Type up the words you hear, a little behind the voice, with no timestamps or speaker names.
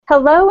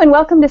Hello and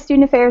welcome to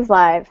Student Affairs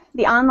Live,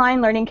 the online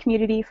learning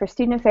community for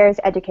student affairs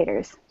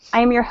educators.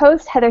 I am your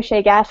host, Heather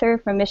Shea Gasser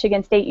from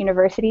Michigan State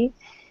University.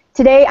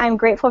 Today, I'm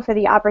grateful for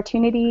the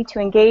opportunity to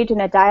engage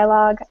in a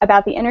dialogue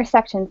about the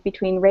intersections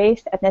between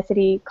race,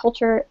 ethnicity,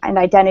 culture, and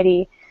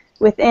identity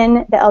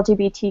within the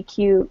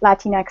LGBTQ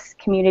Latinx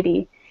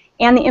community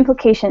and the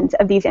implications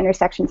of these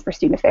intersections for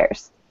student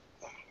affairs.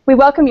 We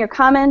welcome your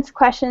comments,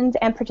 questions,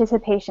 and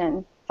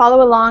participation.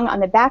 Follow along on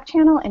the back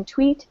channel and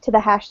tweet to the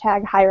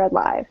hashtag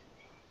HigherEdLive.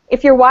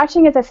 If you're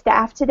watching as a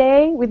staff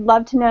today, we'd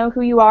love to know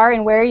who you are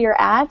and where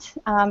you're at,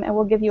 and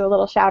we'll give you a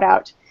little shout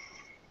out.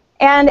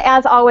 And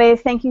as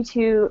always, thank you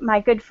to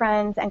my good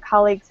friends and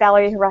colleagues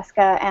Valerie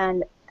Huruska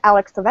and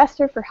Alex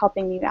Sylvester for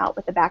helping me out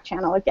with the back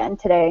channel again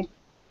today.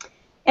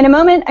 In a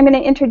moment, I'm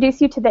going to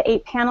introduce you to the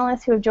 8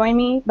 panelists who have joined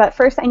me, but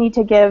first I need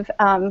to give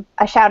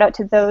a shout out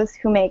to those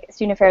who make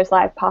Student Affairs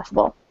Live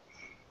possible.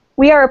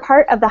 We are a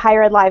part of the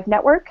Higher Ed Live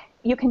network.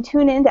 You can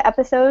tune in to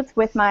episodes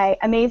with my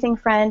amazing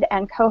friend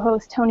and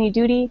co-host Tony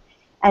Duty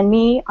and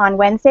me on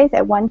Wednesdays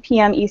at 1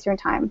 p.m. Eastern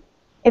Time.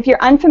 If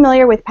you're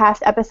unfamiliar with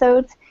past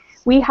episodes,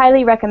 we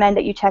highly recommend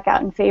that you check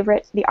out and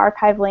favorite the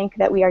archive link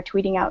that we are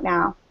tweeting out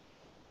now.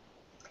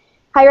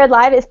 Higher Ed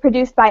Live is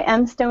produced by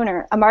M.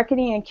 Stoner, a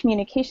marketing and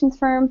communications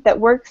firm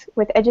that works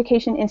with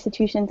education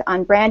institutions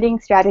on branding,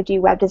 strategy,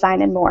 web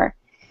design, and more.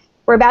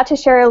 We're about to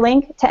share a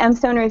link to M.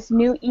 Stoner's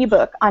new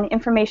ebook on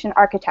information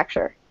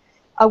architecture.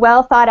 A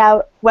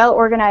well-thought-out,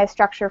 well-organized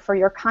structure for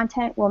your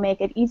content will make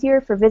it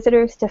easier for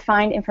visitors to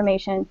find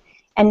information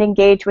and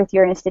engage with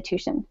your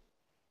institution.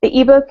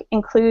 The ebook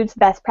includes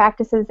best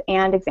practices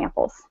and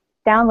examples.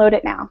 Download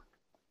it now.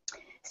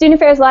 Student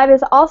Affairs Live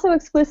is also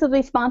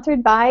exclusively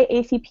sponsored by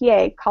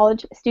ACPA,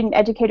 College Student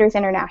Educators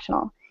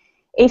International.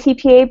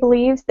 ACPA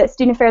believes that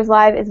Student Affairs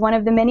Live is one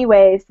of the many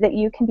ways that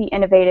you can be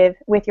innovative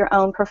with your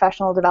own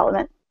professional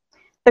development.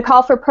 The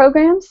call for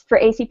programs for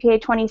ACPA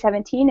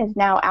 2017 is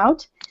now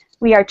out.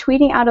 We are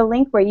tweeting out a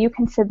link where you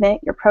can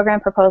submit your program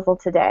proposal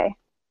today.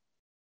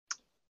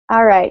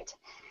 All right.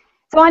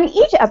 So on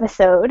each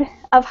episode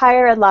of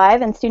Higher Ed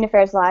Live and Student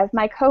Affairs Live,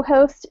 my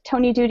co-host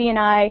Tony Duty and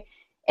I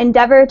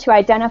endeavor to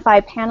identify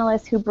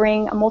panelists who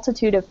bring a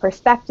multitude of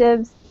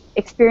perspectives,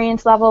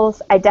 experience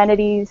levels,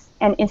 identities,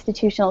 and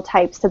institutional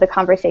types to the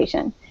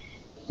conversation.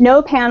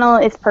 No panel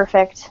is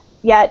perfect,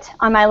 yet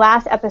on my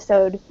last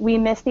episode, we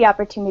missed the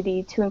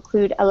opportunity to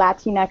include a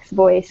Latinx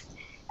voice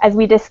as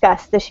we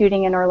discussed the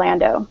shooting in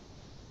Orlando,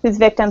 whose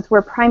victims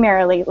were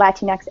primarily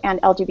Latinx and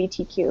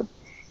LGBTQ.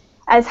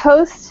 As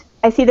host,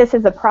 I see this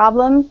as a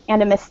problem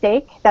and a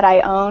mistake that I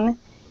own,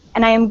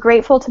 and I am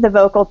grateful to the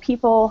vocal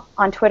people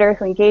on Twitter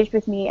who engaged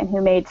with me and who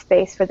made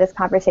space for this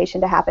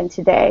conversation to happen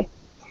today.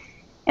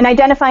 In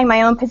identifying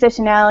my own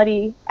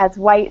positionality as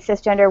white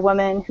cisgender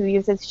woman who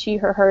uses she,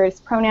 her, hers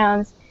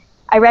pronouns,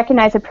 I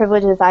recognize the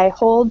privileges I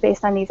hold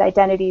based on these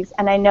identities,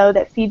 and I know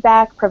that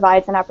feedback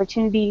provides an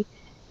opportunity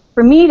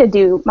for me to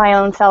do my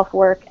own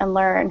self-work and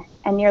learn,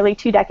 and nearly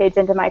 2 decades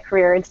into my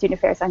career in student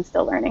affairs, I'm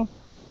still learning.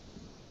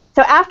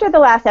 So after the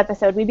last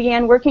episode, we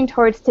began working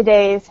towards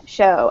today's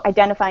show,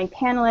 identifying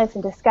panelists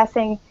and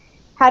discussing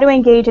how to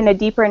engage in a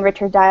deeper and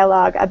richer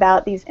dialogue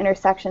about these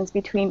intersections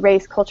between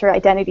race, culture,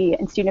 identity,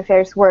 and student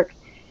affairs work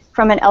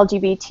from an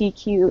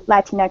LGBTQ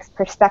Latinx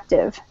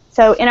perspective.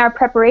 So in our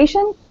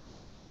preparation,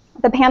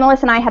 the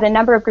panelists and I had a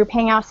number of group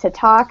hangouts to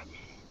talk.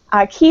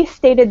 Keith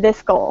stated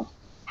this goal: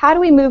 how do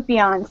we move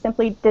beyond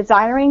simply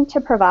desiring to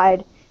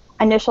provide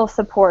initial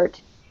support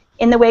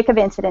in the wake of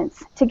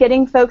incidents to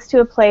getting folks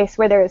to a place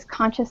where there is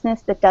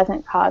consciousness that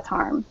doesn't cause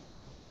harm?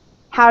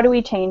 How do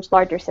we change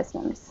larger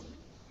systems?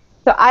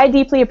 So I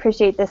deeply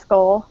appreciate this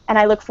goal, and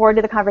I look forward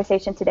to the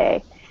conversation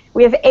today.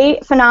 We have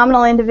 8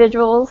 phenomenal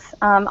individuals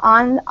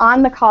on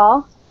the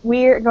call.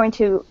 We're going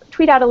to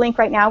tweet out a link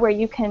right now where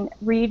you can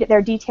read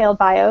their detailed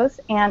bios,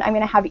 and I'm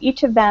going to have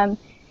each of them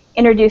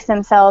introduce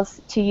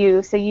themselves to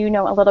you so you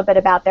know a little bit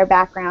about their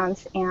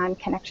backgrounds and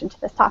connection to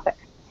this topic.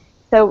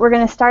 So we're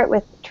going to start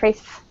with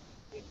Trace.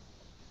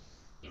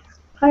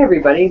 Hi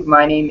everybody,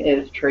 my name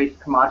is Trace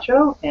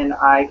Camacho, and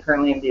I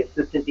currently am the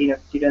Assistant Dean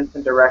of Students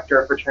and Director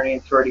of Fraternity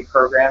and Sorority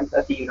Programs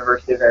at the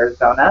University of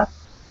Arizona.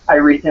 I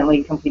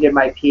recently completed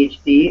my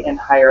PhD in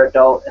Higher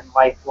Adult and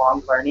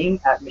Lifelong Learning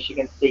at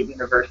Michigan State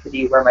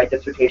University, where my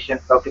dissertation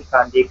focused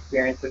on the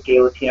experience of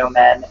gay Latino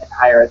men in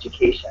higher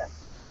education.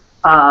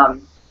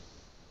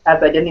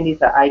 As identities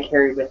that I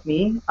carry with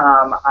me,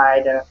 I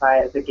identify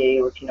as a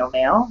gay Latino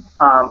male,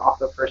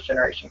 also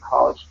first-generation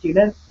college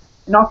student,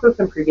 and also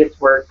some previous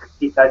work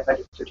besides my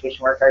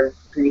dissertation work. I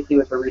previously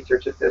was a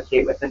research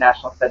associate with the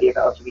National Study of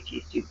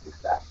LGBT Student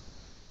Success.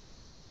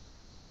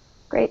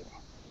 Great.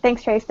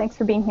 Thanks, Trace. Thanks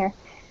for being here.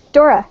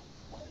 Dora.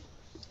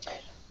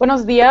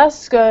 Buenos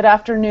dias. Good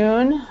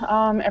afternoon,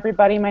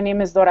 everybody. My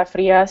name is Dora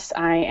Frias.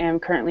 I am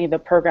currently the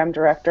program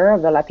director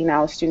of the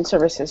Latino Student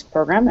Services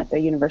program at the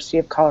University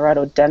of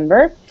Colorado,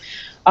 Denver.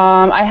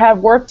 I have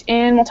worked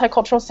in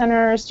multicultural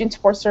centers, student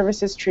support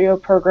services, TRIO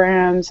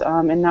programs,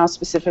 and now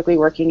specifically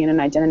working in an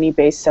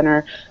identity-based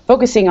center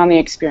focusing on the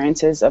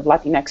experiences of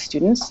Latinx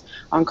students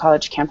on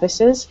college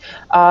campuses.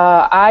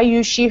 I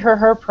use she,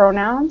 her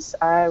pronouns.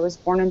 I was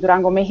born in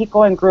Durango,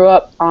 Mexico, and grew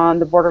up on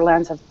the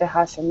borderlands of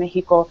Texas and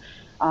Mexico.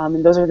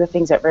 And those are the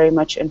things that very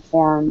much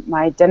inform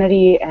my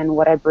identity and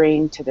what I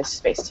bring to this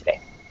space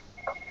today.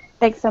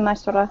 Thanks so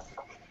much, Dora.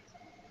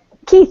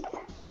 Keith,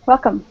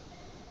 welcome.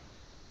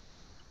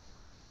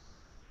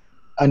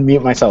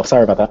 Unmute myself.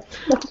 Sorry about that.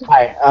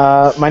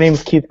 Hi, my name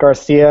is Keith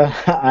Garcia.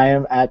 I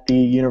am at the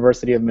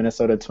University of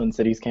Minnesota Twin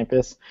Cities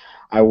campus.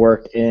 I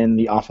work in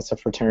the Office of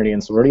Fraternity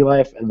and Sorority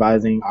Life,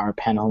 advising our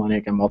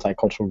Pan-Hellenic and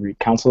Multicultural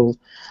Councils.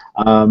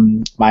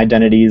 My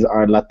identities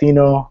are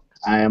Latino.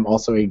 I am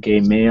also a gay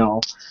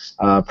male.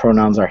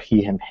 Pronouns are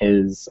he, him,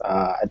 his.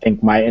 I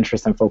think my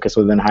interest and focus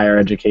within higher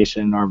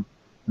education are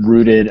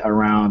rooted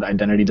around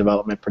identity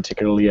development,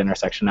 particularly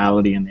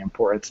intersectionality and the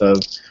importance of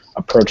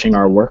approaching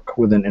our work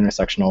with an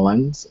intersectional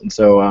lens. And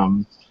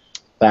so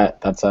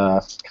that's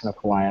kind of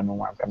who I am and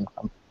where I'm coming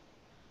from.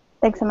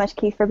 Thanks so much,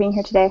 Keith, for being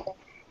here today.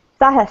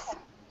 Xajés.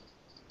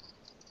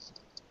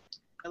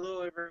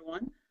 Hello,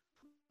 everyone.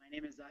 My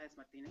name is Xajés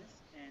Martinez,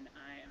 and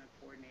I am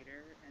a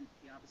coordinator in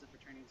the Office of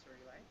Fraternity and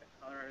Sorority Life at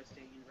Colorado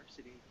State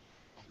University.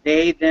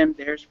 They, them,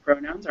 theirs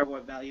pronouns are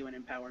what value and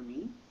empower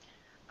me.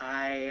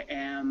 I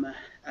am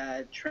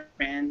a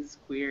trans,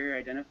 queer,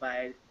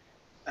 identified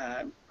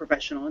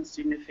professional in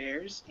student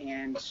affairs,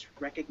 and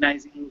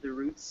recognizing the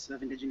roots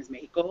of Indigenous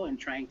Mexico and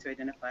trying to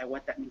identify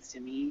what that means to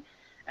me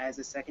as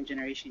a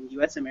second-generation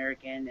U.S.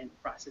 American and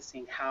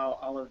processing how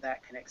all of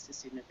that connects to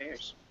student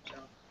affairs. So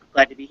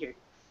glad to be here.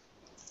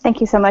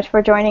 Thank you so much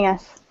for joining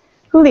us.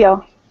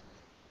 Julio.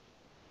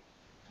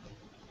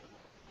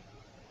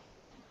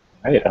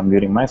 Right, I'm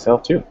muting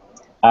myself too.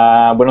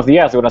 Buenos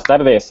días, buenas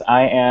tardes.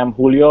 I am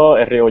Julio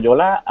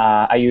Oyola.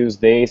 I use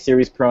they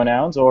series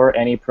pronouns or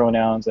any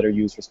pronouns that are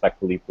used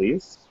respectfully,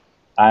 please.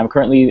 I'm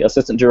currently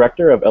Assistant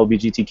Director of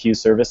LGBTQ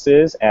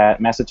Services at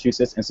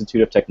Massachusetts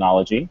Institute of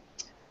Technology.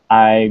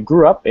 I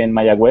grew up in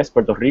Mayagüez,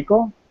 Puerto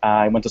Rico.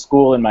 I went to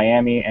school in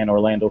Miami and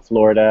Orlando,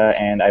 Florida,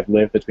 and I've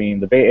lived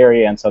between the Bay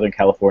Area and Southern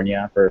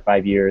California for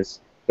 5 years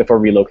before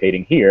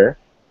relocating here.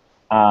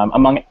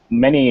 Among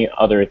many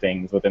other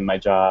things within my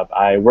job,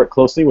 I work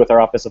closely with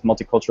our Office of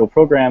Multicultural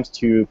Programs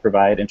to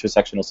provide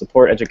intersectional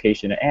support,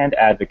 education, and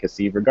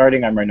advocacy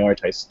regarding our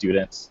minoritized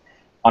students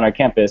on our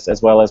campus,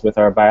 as well as with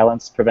our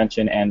Violence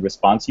Prevention and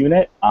Response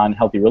Unit on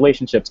healthy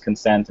relationships,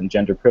 consent, and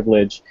gender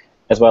privilege,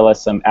 as well as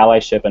some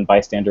allyship and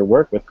bystander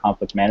work with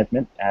conflict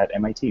management at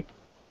MIT.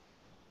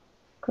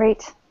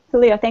 Great.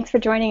 Julio, thanks for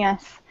joining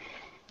us.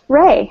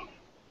 Ray.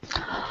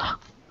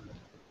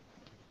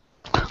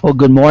 Well,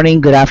 good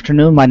morning, good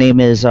afternoon. My name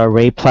is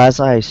Ray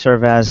Plaza. I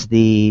serve as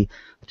the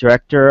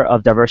Director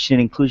of Diversity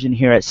and Inclusion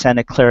here at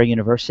Santa Clara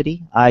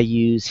University. I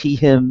use he,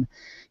 him,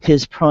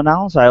 his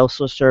pronouns. I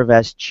also serve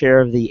as chair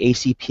of the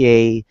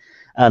ACPA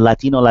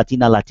Latino,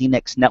 Latina,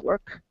 Latinx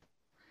network.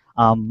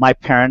 My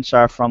parents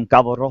are from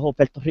Cabo Rojo,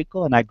 Puerto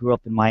Rico, and I grew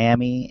up in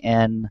Miami.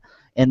 And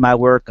in my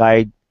work,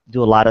 I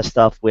do a lot of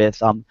stuff with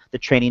the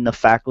training of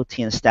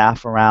faculty and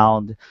staff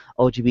around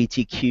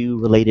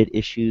LGBTQ related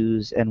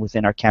issues and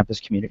within our campus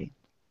community.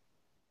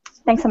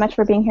 Thanks so much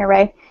for being here,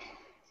 Ray.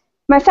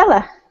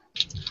 Marcela.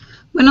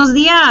 Buenos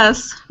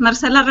días,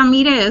 Marcela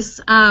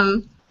Ramirez,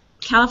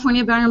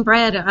 California born and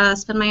bred,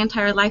 spent my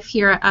entire life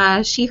here.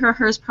 She, her,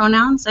 hers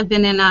pronouns. I've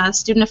been in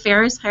student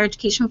affairs, higher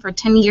education for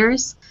 10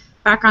 years,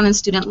 background in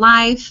student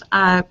life,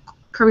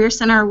 career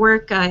center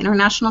work,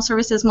 international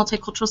services,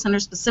 multicultural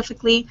center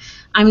specifically.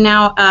 I'm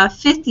now a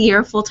 5th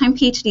year full-time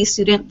PhD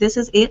student. This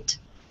is it.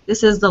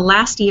 This is the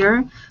last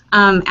year.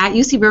 At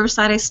UC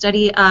Riverside, I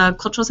study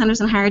cultural centers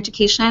and higher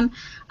education.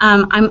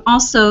 I'm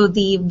also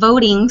the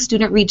voting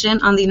student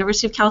regent on the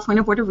University of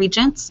California Board of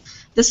Regents.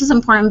 This is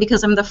important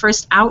because I'm the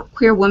first out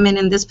queer woman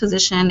in this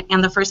position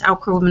and the first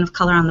out queer woman of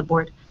color on the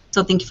board.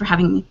 So thank you for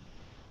having me.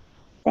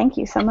 Thank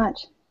you so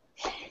much.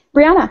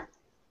 Brianna.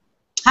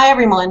 Hi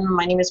everyone,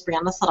 my name is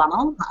Brianna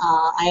Sérráno.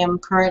 I am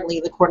currently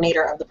the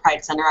coordinator of the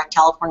Pride Center at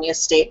California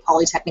State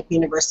Polytechnic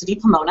University,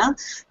 Pomona.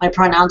 My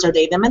pronouns are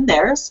they, them, and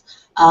theirs.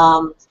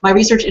 My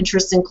research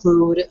interests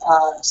include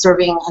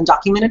serving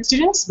undocumented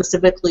students,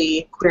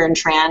 specifically queer and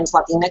trans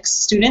Latinx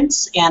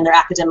students, and their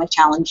academic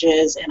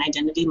challenges and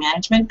identity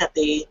management that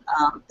they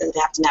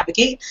have to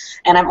navigate.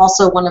 And I'm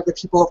also one of the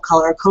people of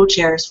color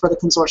co-chairs for the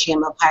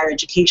Consortium of Higher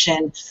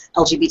Education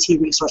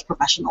LGBT Resource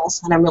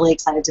Professionals, and I'm really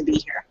excited to be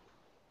here.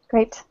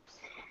 Great.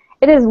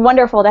 It is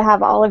wonderful to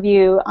have all of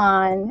you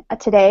on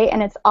today,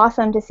 and it's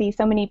awesome to see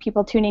so many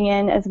people tuning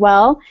in as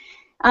well.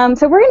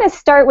 So we're going to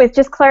start with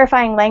just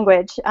clarifying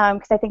language,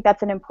 because I think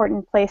that's an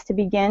important place to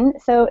begin.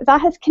 So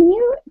Xajés, can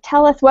you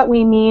tell us what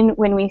we mean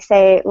when we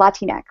say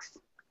Latinx?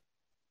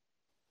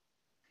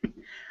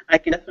 I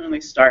can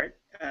definitely start,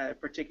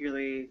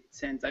 particularly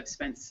since I've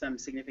spent some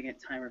significant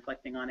time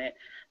reflecting on it.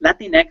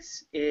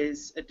 Latinx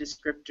is a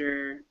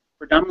descriptor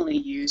predominantly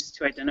used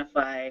to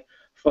identify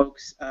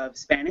folks of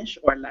Spanish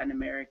or Latin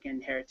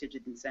American heritage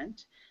and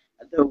descent.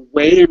 The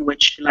way in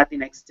which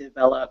Latinx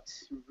developed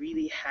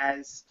really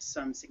has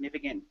some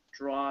significant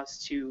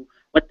draws to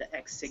what the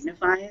X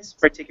signifies,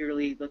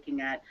 particularly looking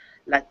at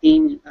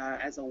Latin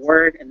as a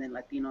word, and then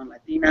Latino and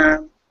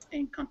Latina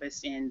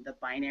encompassed in the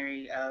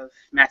binary of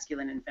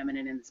masculine and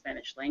feminine in the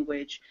Spanish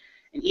language.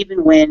 And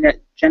even when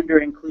gender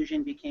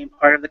inclusion became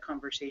part of the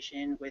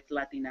conversation with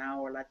Latina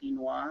or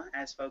Latinois,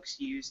 as folks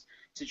used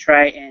to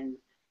try and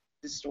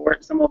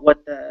distort some of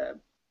what the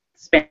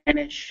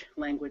Spanish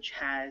language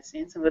has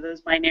in some of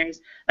those binaries,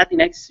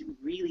 Latinx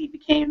really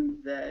became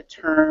the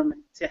term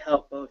to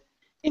help both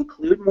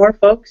include more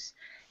folks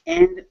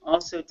and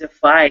also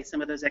defy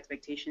some of those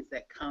expectations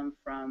that come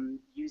from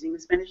using the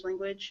Spanish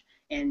language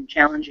and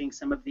challenging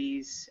some of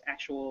these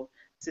actual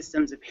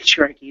systems of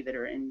patriarchy that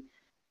are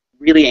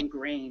really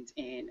ingrained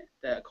in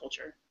the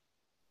culture.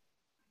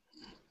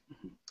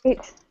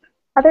 Great.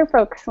 Other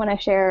folks want to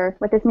share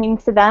what this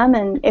means to them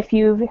and if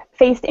you've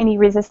faced any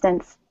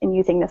resistance in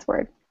using this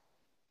word.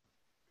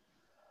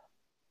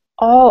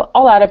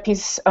 I'll add a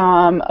piece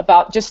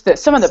about just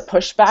some of the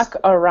pushback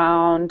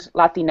around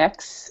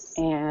Latinx,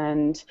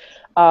 and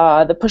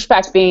the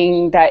pushback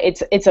being that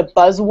it's a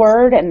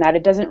buzzword and that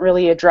it doesn't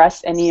really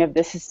address any of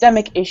the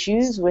systemic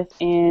issues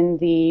within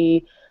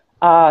the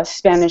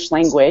Spanish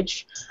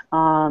language.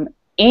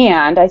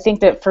 And I think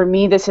that for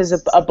me this is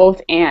a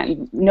both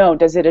and. No,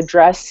 does it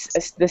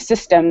address the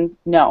system?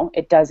 No,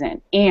 it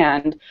doesn't.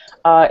 And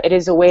it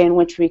is a way in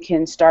which we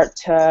can start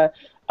to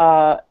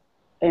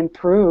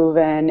improve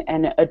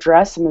and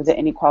address some of the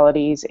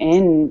inequalities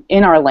in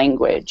our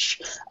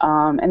language.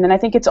 And then I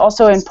think it's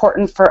also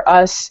important for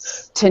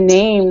us to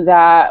name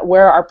that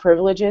where our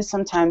privileges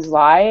sometimes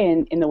lie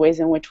in the ways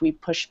in which we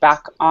push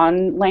back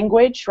on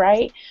language,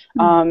 right?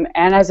 And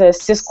as a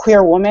cis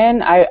queer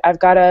woman, I've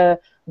got to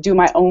do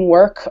my own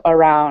work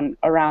around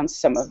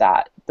some of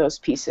those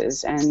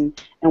pieces and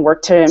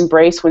work to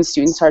embrace when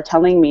students are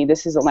telling me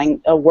this is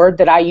a word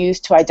that I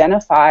use to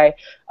identify,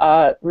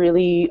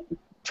 really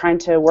trying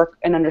to work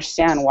and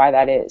understand why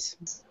that is.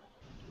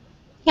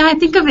 Yeah, I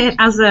think of it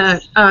as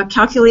a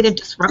calculated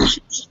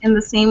disruption in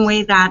the same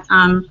way that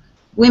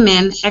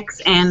women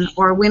XN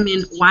or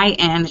women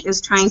YN is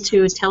trying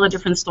to tell a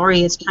different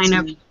story, is trying to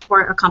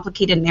report a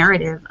complicated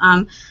narrative.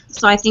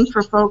 So I think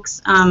for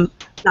folks,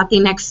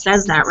 Latinx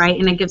says that, right?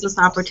 And it gives us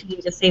the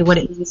opportunity to say what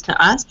it means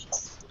to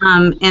us,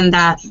 and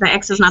that the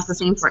X is not the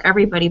same for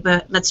everybody,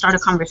 but let's start a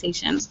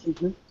conversation.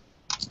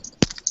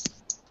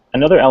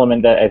 Another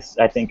element that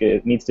I think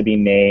it needs to be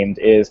named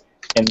is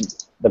in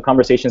the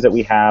conversations that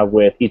we have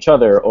with each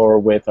other or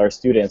with our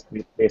students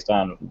based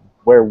on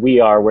where we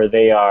are, where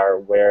they are,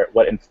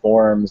 what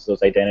informs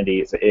those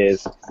identities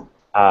is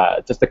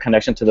just the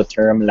connection to the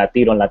term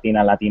Latino,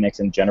 Latina, Latinx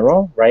in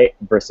general, right?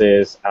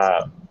 Versus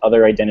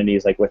other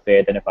identities like if they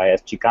identify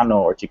as Chicano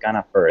or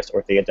Chicana first,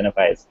 or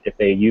if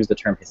they use the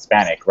term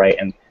Hispanic, right?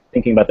 And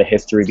thinking about the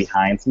history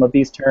behind some of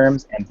these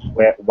terms and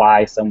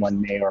why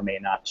someone may or may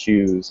not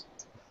choose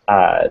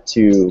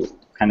to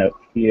kind of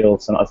feel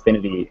some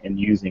affinity in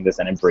using this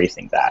and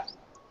embracing that,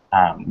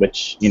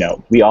 which,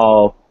 we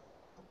all,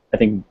 I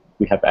think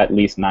we have at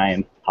least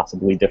 9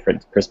 possibly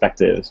different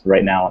perspectives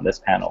right now on this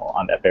panel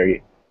on that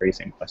very, very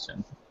same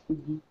question.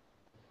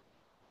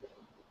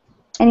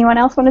 Anyone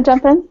else want to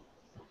jump in?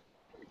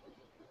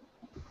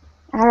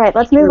 All right,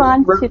 let's move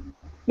on to,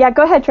 yeah,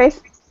 go ahead,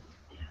 Trace.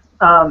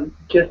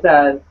 Just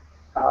as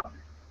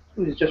it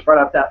was just brought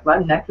up, that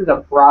Latinx is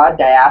a broad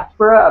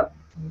diaspora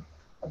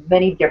of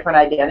many different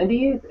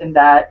identities, in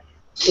that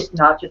it's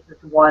not just this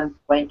one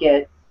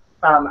blanket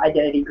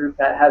identity group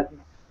that has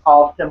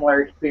all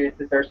similar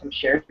experiences. There are some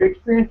shared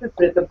experiences,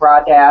 but it's a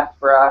broad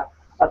diaspora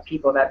of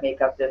people that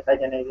make up this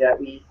identity that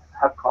we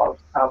have called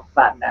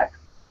Latinx.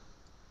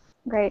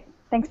 Great.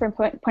 Thanks for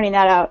pointing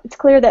that out. It's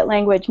clear that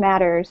language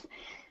matters,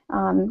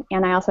 and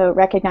I also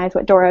recognize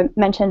what Dora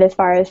mentioned as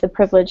far as the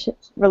privilege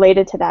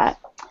related to that.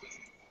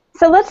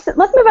 So let's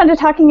move on to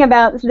talking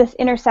about this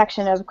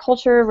intersection of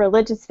culture,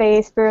 religious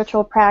faith,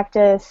 spiritual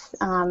practice,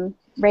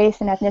 race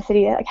and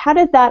ethnicity. Like, how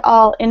did that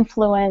all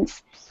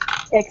influence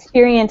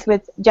experience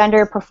with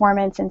gender,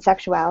 performance, and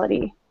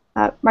sexuality?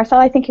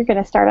 Marcela, I think you're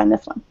going to start on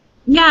this one.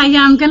 Yeah,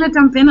 I'm going to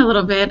jump in a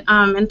little bit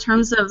in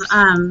terms of,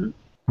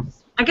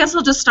 I guess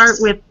I'll just start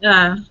with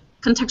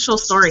contextual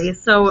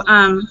stories. So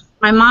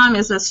my mom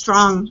is a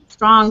strong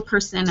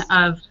person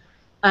of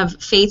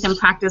faith and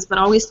practice, but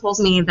always told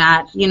me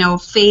that,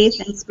 faith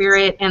and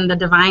spirit and the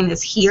divine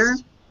is here.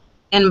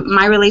 And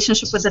my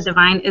relationship with the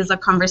divine is a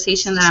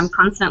conversation that I'm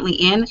constantly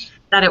in,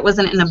 that it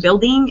wasn't in a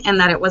building and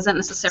that it wasn't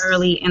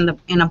necessarily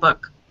in a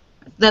book.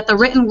 That the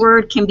written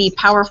word can be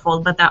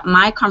powerful, but that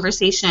my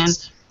conversation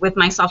with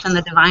myself and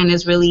the divine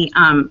is really,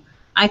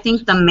 I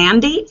think, the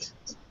mandate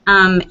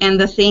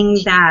and the thing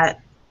that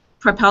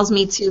propels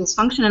me to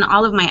function in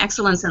all of my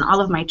excellence and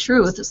all of my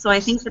truth. So I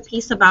think the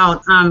piece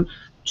about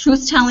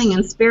truth-telling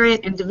and spirit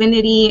and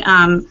divinity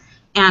and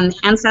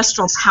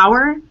ancestral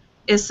power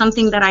is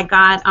something that I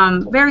got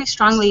very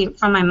strongly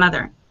from my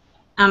mother.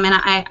 And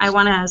I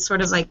want to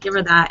sort of like give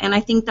her that. And I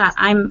think that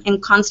I'm in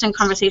constant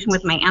conversation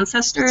with my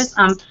ancestors.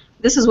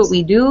 This is what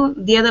we do.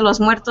 Dia de los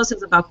Muertos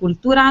is about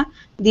cultura.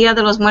 Dia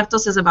de los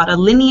Muertos is about a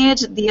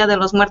lineage. Dia de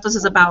los Muertos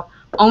is about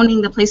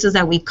owning the places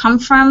that we come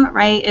from,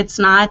 right? It's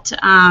not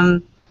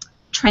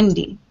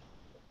trendy.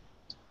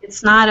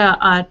 It's not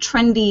a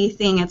trendy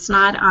thing. It's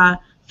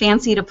not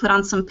fancy to put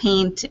on some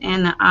paint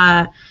and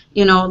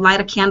you know, light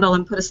a candle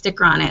and put a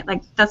sticker on it.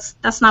 Like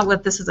that's not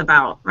what this is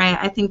about, right?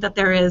 I think that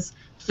there is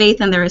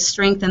faith and there is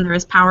strength and there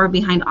is power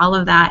behind all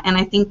of that. And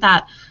I think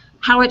that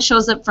how it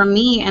shows up for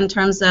me in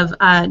terms of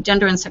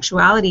gender and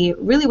sexuality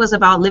really was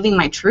about living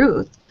my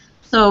truth.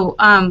 So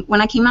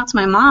when I came out to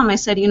my mom, I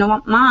said, you know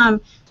what, Mom,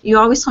 you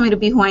always told me to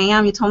be who I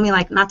am. You told me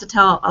like not to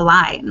tell a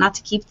lie, not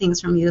to keep things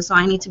from you. So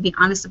I need to be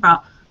honest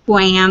about who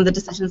I am, the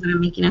decisions that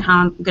I'm making, and how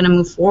I'm going to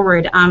move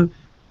forward.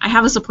 I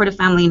have a supportive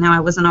family now. I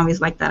wasn't always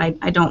like that.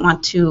 I don't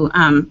want to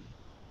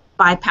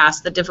bypass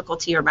the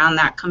difficulty around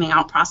that coming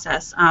out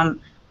process.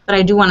 But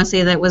I do want to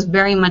say that it was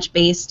very much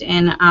based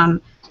in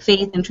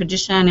faith and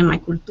tradition and my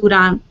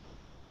cultura,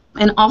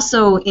 and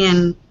also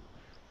in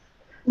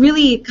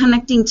really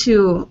connecting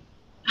to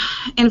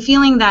and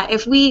feeling that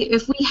if we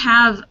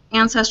have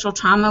ancestral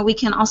trauma, we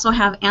can also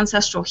have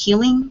ancestral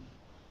healing,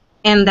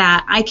 and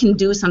that I can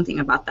do something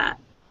about that,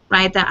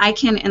 right? That I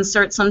can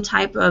insert some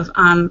type of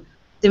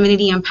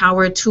divinity and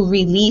power to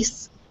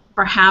release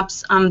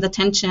perhaps the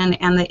tension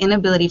and the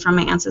inability from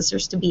my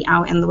ancestors to be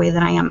out in the way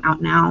that I am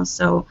out now.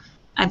 So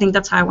I think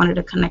that's how I wanted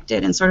to connect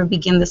it and sort of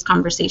begin this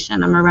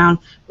conversation around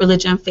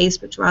religion, faith,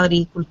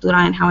 spirituality,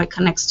 cultura, and how it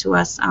connects to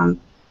us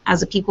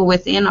as a people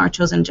within our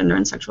chosen gender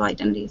and sexual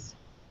identities.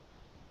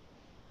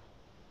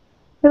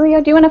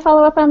 Julio, do you want to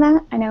follow up on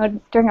that? I know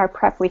during our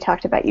prep we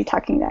talked about you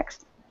talking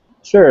next.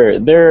 Sure.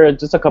 There are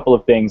just a couple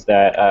of things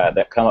that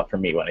that come up for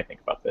me when I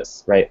think about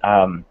this, right?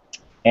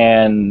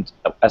 And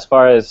as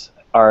far as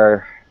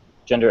our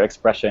gender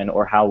expression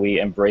or how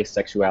we embrace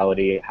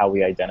sexuality, how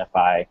we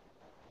identify,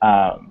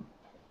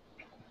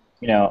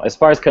 you know, as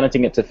far as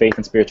connecting it to faith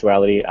and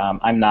spirituality,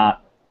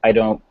 I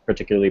don't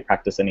particularly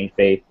practice any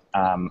faith.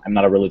 I'm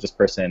not a religious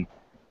person,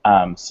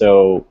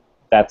 so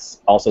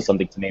that's also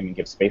something to name and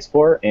give space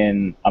for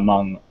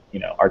among you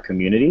know our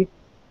community,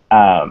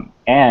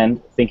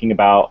 and thinking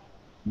about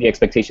the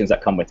expectations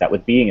that come with that,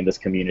 with being in this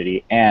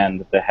community,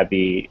 and the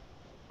heavy,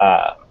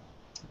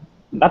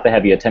 not the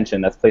heavy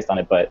attention that's placed on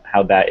it, but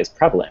how that is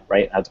prevalent,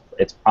 right? How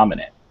it's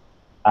prominent,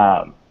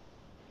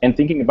 and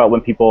thinking about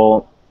when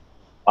people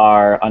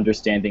are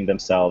understanding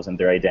themselves and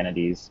their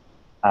identities,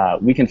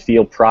 we can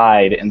feel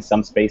pride in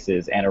some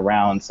spaces and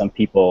around some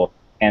people,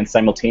 and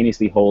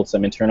simultaneously hold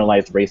some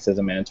internalized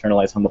racism and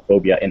internalized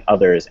homophobia in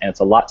others, and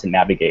it's a lot to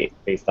navigate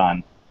based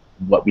on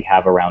what we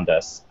have around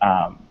us,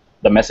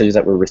 the messages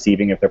that we're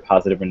receiving, if they're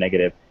positive or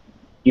negative,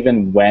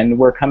 even when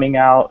we're coming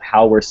out,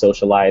 how we're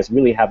socialized,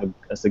 really have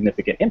a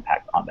significant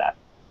impact on that.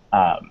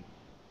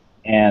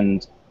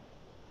 And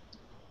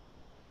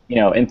you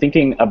know, in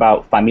thinking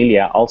about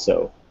familia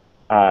also,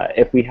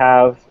 if we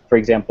have, for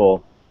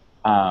example,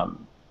 our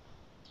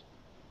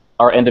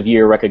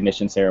end-of-year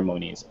recognition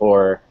ceremonies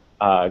or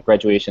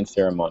graduation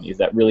ceremonies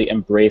that really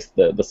embrace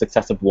the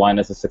success of one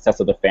as the success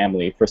of the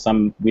family. For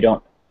some, we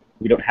don't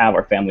have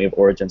our family of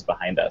origins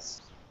behind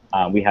us.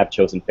 We have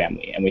chosen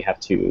family, and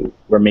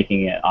we're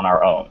making it on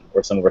our own,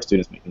 or some of our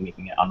students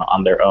making it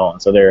on their own.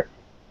 So they're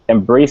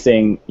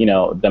embracing, you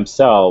know,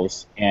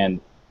 themselves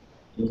and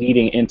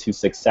leading into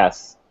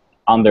success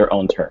on their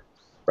own terms,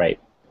 right?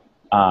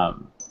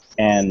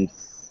 And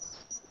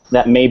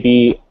that may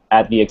be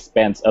at the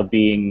expense of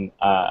being,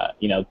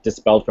 you know,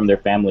 dispelled from their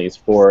families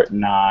for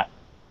not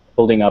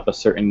holding up a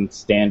certain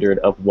standard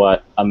of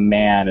what a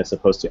man is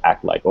supposed to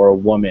act like or a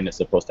woman is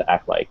supposed to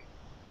act like,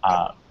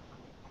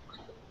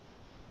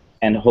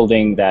 and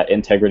holding that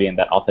integrity and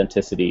that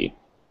authenticity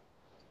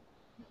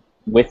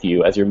with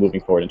you as you're moving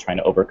forward and trying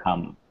to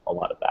overcome a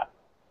lot of that.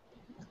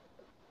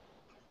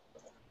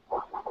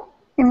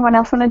 Anyone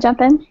else want to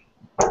jump in?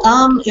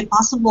 If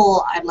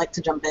possible, I'd like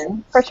to jump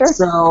in. For sure.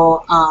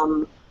 So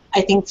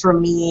I think for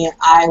me,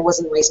 I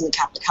wasn't raised in the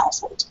Catholic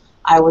household.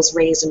 I was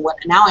raised in what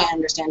now I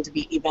understand to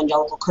be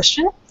evangelical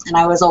Christian, and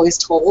I was always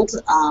told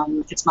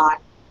it's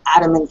not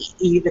Adam and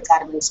Eve, it's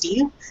Adam and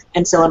Steve.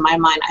 And so in my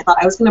mind, I thought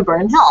I was going to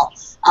burn in hell.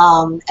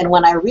 And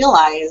when I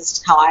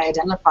realized how I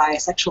identify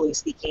sexually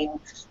speaking,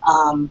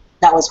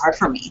 that was hard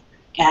for me.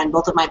 And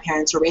both of my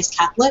parents were raised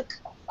Catholic.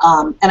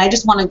 And I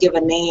just want to give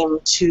a name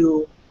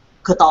to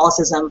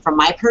Catholicism from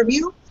my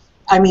purview.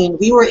 I mean,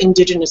 we were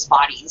indigenous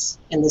bodies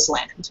in this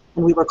land,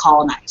 and we were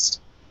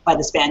colonized by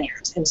the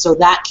Spaniards. And so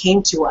that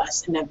came to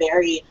us in a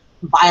very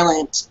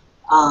violent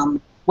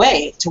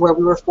way, to where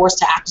we were forced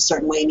to act a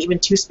certain way, and even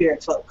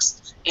two-spirit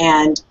folks.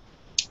 And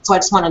so I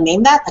just want to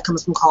name that. That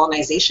comes from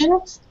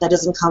colonization. That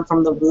doesn't come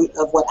from the root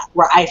of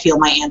where I feel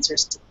my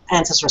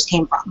ancestors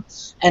came from.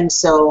 And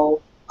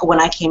so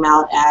when I came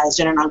out as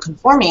gender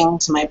nonconforming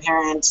to my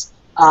parents,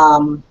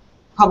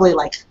 probably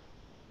like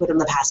within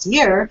the past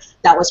year,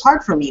 that was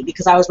hard for me,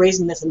 because I was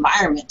raised in this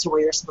environment to where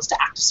you're supposed to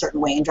act a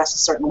certain way and dress a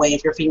certain way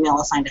if you're female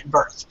assigned at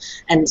birth.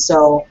 And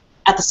so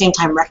at the same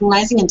time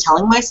recognizing and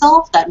telling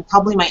myself that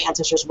probably my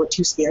ancestors were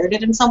too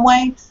spirited in some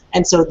way,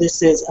 and so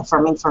this is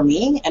affirming for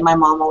me. And my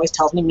mom always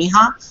tells me,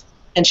 Mija,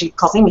 and she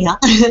calls me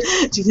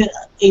Mija,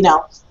 you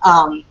know,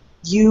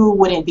 you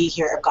wouldn't be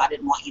here if God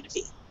didn't want you to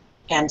be.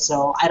 And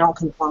so I don't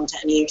conform to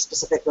any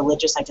specific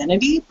religious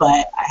identity,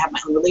 but I have my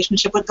own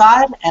relationship with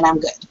God, and I'm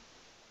good.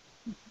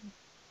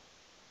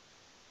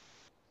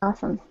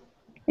 Awesome.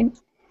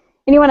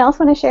 Anyone else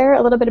want to share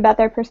a little bit about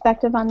their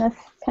perspective on this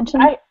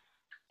tension?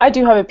 I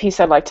do have a piece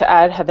I'd like to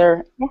add,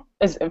 Heather.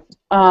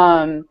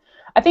 Yeah.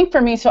 I think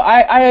for me, so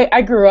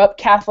I grew up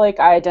Catholic.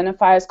 I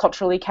identify as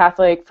culturally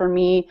Catholic. For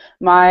me,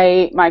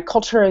 my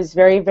culture is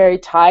very, very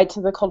tied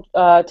to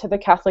the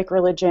Catholic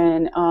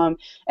religion.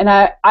 And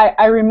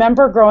I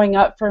remember growing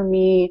up, for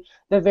me,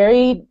 the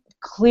very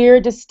clear,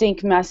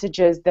 distinct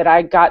messages that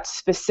I got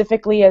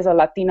specifically as a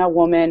Latina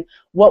woman,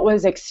 what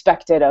was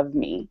expected of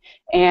me,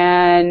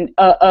 and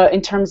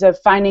in terms of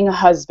finding a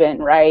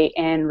husband, right,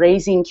 and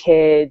raising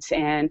kids,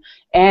 and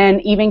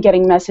even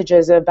getting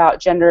messages about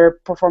gender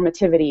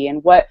performativity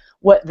and what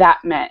that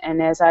meant. And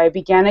as I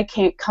began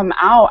to come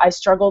out, I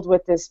struggled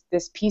with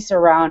this piece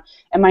around,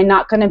 am I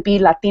not going to be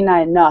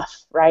Latina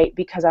enough, right,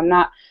 because I'm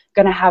not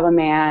going to have a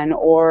man,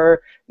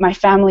 or my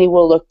family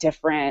will look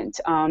different.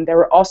 There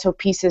were also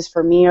pieces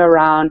for me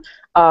around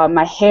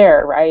my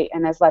hair, right?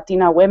 And as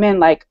Latina women,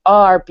 like,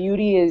 our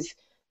beauty is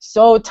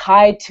so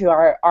tied to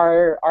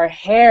our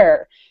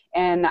hair.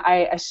 And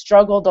I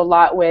struggled a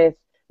lot with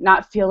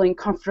not feeling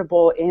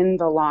comfortable in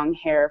the long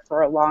hair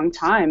for a long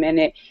time.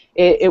 And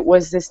it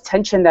was this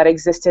tension that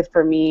existed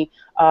for me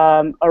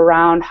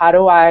around how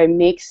do I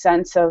make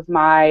sense of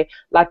my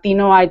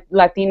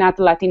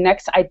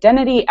Latinx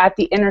identity at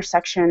the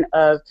intersection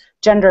of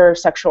gender,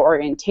 sexual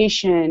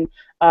orientation,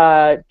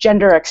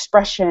 gender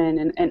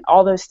expression, and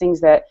all those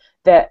things that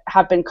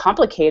have been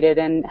complicated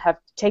and have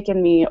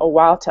taken me a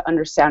while to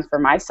understand for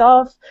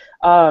myself,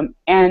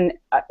 and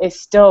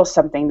it's still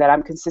something that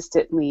I'm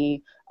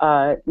consistently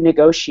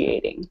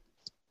negotiating.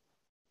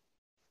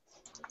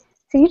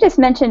 So you just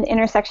mentioned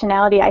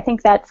intersectionality. I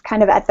think that's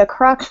kind of at the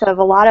crux of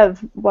a lot of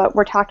what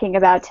we're talking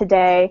about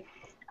today.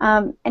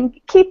 And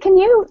Keith, can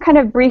you kind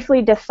of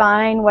briefly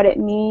define what it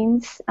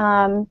means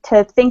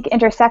to think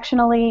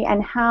intersectionally,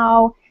 and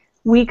how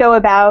we go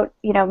about,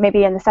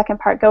 maybe in the second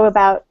part, go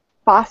about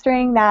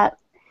fostering that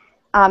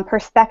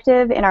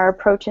perspective in our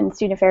approach in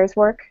student affairs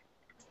work?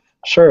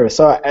 Sure.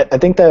 So I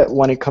think that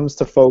when it comes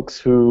to folks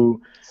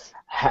who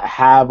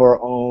have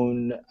or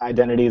own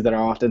identities that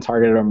are often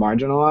targeted or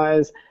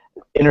marginalized,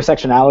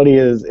 intersectionality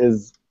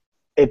is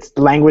it's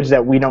language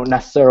that we don't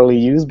necessarily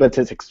use, but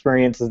it's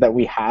experiences that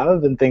we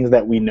have and things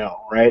that we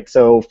know, right?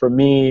 So for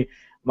me,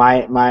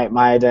 my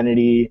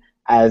identity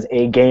as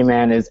a gay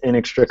man is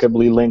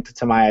inextricably linked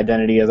to my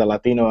identity as a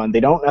Latino, and they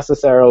don't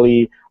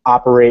necessarily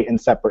operate in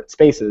separate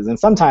spaces. And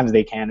sometimes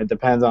they can. It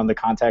depends on the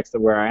context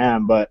of where I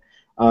am. But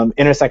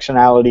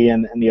intersectionality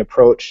and the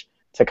approach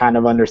to kind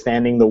of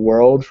understanding the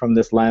world from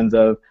this lens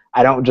of,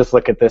 I don't just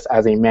look at this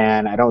as a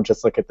man, I don't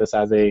just look at this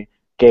as a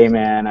gay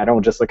man, I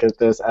don't just look at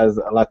this as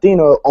a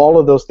Latino, all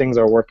of those things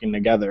are working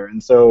together.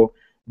 And so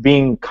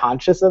being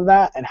conscious of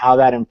that and how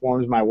that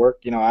informs my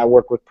work, I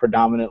work with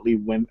predominantly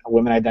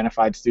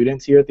women-identified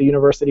students here at the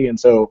university, and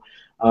so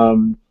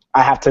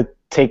I have to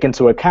take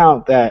into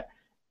account that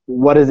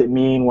what does it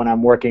mean when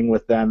I'm working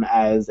with them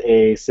as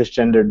a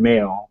cisgendered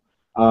male,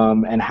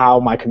 and how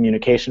my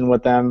communication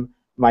with them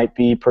might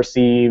be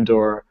perceived,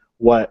 or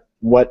what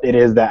it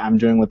is that I'm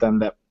doing with them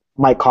that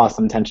might cause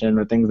some tension,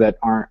 or things that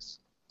aren't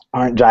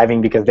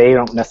jiving because they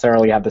don't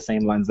necessarily have the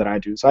same lens that I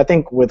do. So I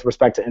think with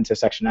respect to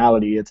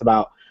intersectionality, it's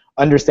about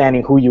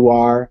understanding who you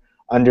are,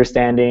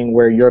 understanding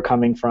where you're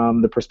coming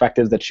from, the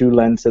perspectives that you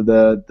lend to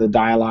the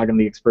dialogue and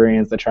the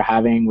experience that you're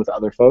having with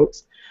other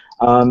folks.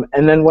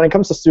 And then when it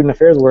comes to student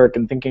affairs work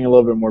and thinking a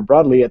little bit more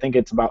broadly, I think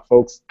it's about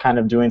folks kind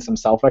of doing some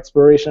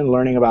self-exploration,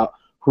 learning about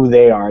who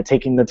they are,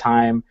 taking the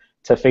time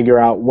to figure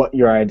out what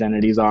your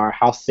identities are,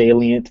 how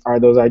salient are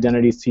those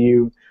identities to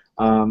you.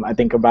 I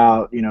think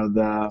about,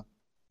 the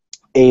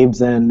Abe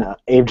Jones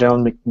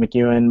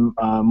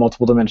McEwen,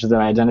 multiple dimensions of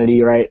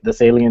identity, right? The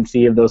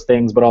saliency of those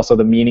things, but also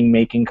the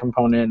meaning-making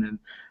component, and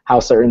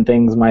how certain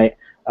things might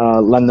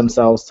lend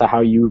themselves to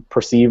how you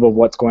perceive of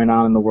what's going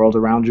on in the world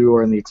around you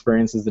or in the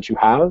experiences that you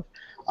have.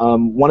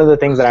 One of the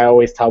things that I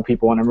always tell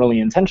people, and I'm really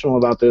intentional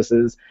about this,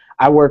 is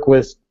I work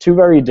with two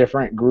very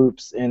different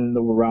groups in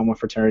the realm of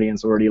fraternity and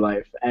sorority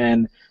life.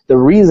 And the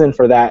reason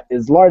for that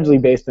is largely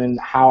based on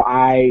how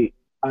I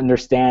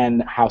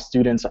understand how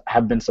students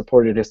have been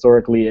supported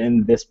historically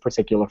in this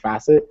particular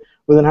facet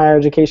within higher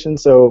education.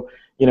 So,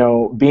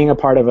 being a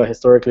part of a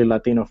historically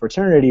Latino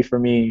fraternity, for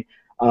me,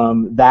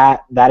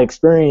 that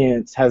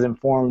experience has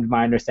informed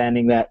my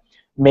understanding that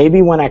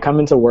maybe when I come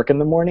into work in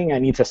the morning, I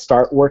need to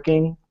start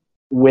working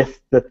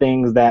with the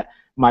things that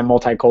my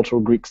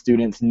multicultural Greek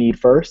students need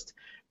first,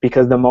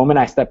 because the moment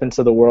I step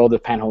into the world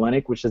of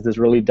Panhellenic, which is this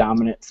really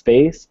dominant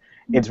space,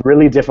 it's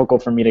really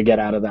difficult for me to get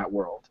out of that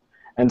world.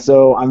 And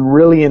so I'm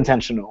really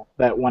intentional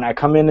that when I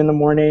come in the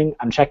morning,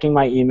 I'm checking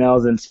my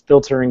emails and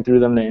filtering through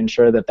them to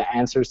ensure that the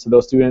answers to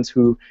those students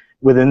who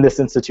within this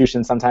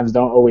institution sometimes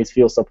don't always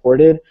feel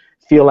supported,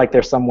 feel like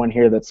there's someone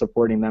here that's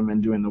supporting them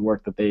and doing the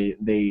work that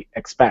they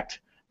expect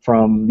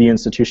from the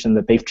institution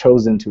that they've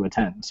chosen to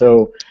attend.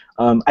 So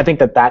I think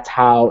that that's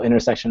how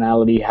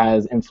intersectionality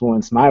has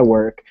influenced my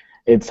work.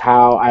 It's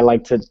how I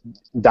like to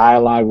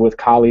dialogue with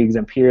colleagues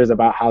and peers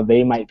about how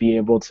they might be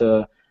able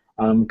to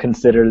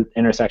consider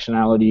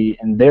intersectionality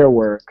in their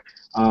work.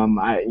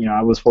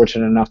 I was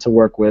fortunate enough to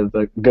work with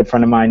a good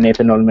friend of mine,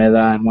 Nathan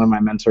Olmeda, and one of my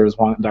mentors,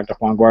 Dr.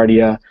 Juan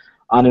Guardia,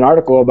 on an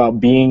article about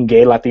being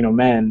gay Latino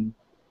men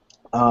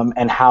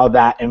and how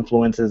that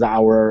influences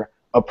our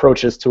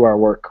approaches to our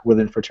work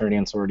within fraternity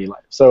and sorority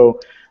life. So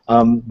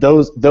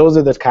those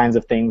are the kinds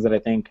of things that I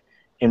think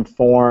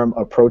inform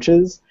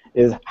approaches,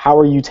 is how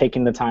are you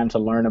taking the time to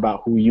learn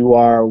about who you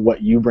are,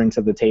 what you bring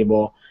to the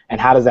table,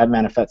 and how does that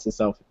manifest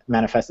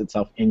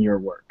itself in your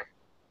work.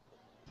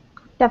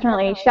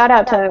 Definitely. Shout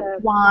out to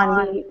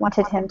Juan. We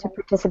wanted him to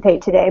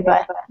participate today,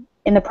 but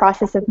in the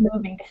process of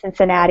moving to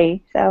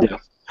Cincinnati. So Yeah.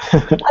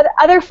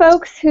 Other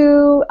folks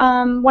who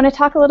want to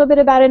talk a little bit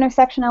about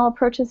intersectional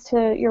approaches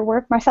to your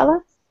work,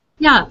 Marcela?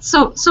 Yeah,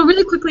 so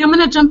really quickly, I'm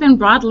going to jump in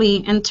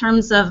broadly in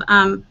terms of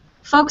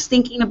folks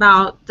thinking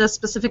about the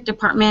specific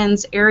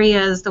departments,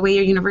 areas, the way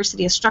your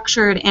university is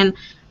structured, and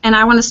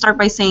I want to start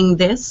by saying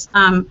this.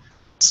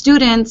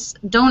 Students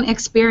don't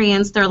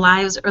experience their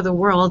lives or the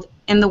world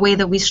in the way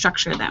that we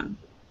structure them.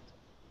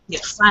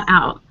 Yes. Flat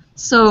out.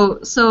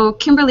 So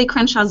Kimberly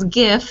Crenshaw's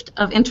gift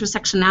of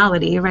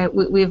intersectionality, right?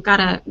 We've got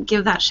to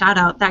give that shout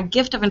out. That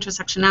gift of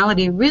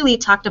intersectionality really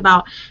talked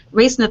about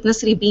race and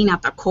ethnicity being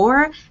at the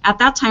core. At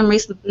that time,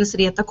 race and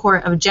ethnicity at the core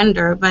of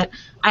gender. But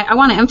I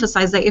want to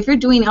emphasize that if you're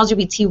doing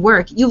LGBT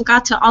work, you've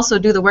got to also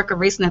do the work of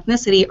race and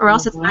ethnicity, or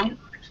else it's not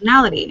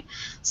intersectionality.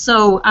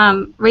 So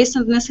race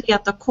and ethnicity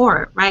at the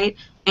core, right?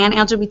 And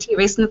LGBT,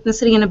 race and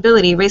ethnicity and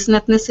ability, race and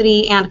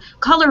ethnicity and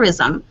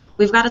colorism.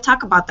 We've got to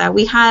talk about that.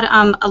 We had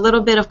a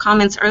little bit of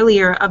comments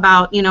earlier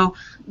about,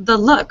 the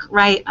look,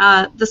 right?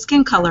 The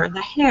skin color,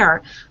 the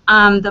hair,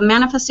 the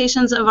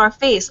manifestations of our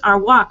face, our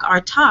walk,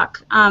 our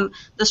talk,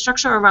 the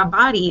structure of our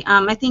body.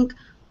 I think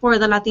for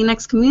the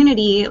Latinx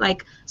community,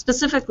 like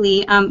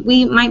specifically,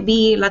 we might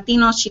be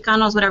Latinos,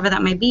 Chicanos, whatever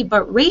that might be,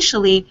 but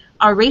racially,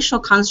 our racial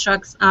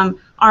constructs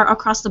are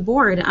across the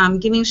board.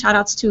 Giving shout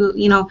outs to,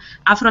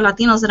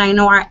 Afro-Latinos that I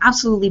know are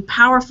absolutely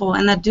powerful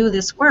and that do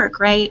this work,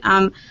 right?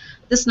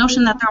 This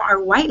notion that there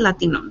are white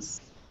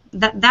Latinos,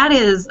 that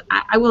is,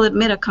 I will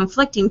admit, a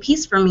conflicting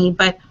piece for me,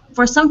 but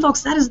for some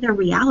folks, that is their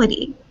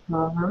reality.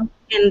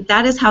 And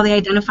that is how they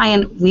identify,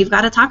 and we've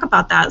got to talk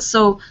about that.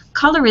 So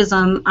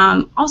colorism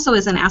also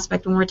is an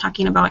aspect when we're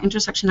talking about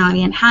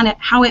intersectionality and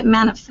how it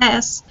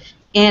manifests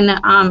in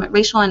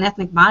racial and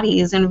ethnic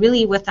bodies, and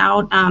really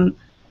without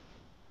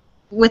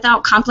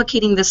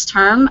complicating this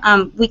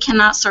term, we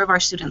cannot serve our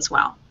students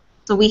well.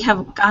 So we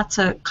have got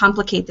to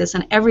complicate this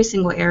in every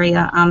single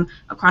area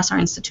across our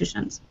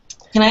institutions.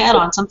 Can I add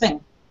on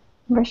something?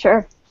 For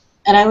sure.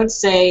 And I would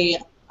say,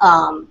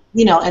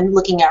 and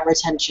looking at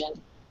retention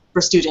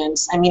for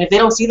students, I mean, if they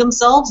don't see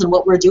themselves in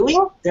what we're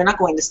doing, they're not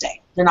going to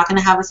stay. They're not going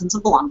to have a sense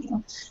of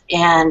belonging.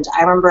 And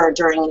I remember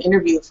during an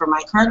interview for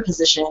my current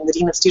position, the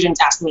Dean of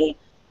Students asked me,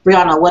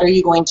 Brianna, what are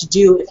you going to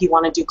do if you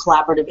want to do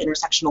collaborative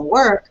intersectional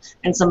work?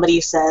 And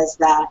somebody says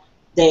that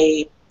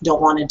they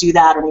don't want to do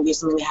that, or maybe it's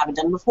something they haven't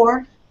done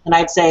before. And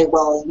I'd say,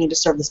 well, you need to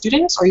serve the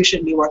students or you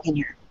shouldn't be working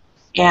here.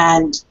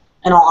 And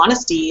in all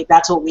honesty,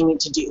 that's what we need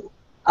to do,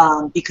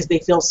 because they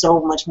feel so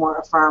much more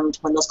affirmed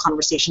when those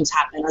conversations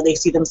happen, or they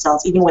see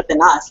themselves even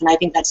within us. And I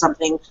think that's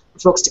something for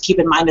folks to keep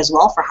in mind as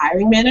well for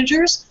hiring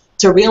managers,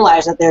 to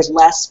realize that there's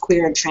less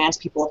queer and trans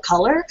people of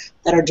color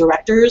that are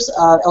directors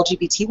of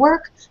LGBT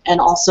work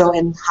and also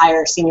in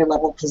higher senior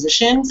level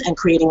positions, and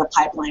creating a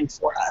pipeline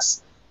for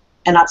us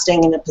and not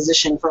staying in a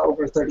position for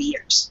over 30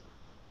 years.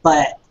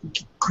 But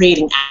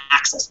creating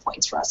access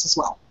points for us as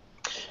well.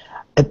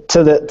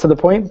 To the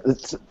point,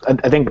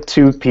 I think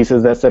two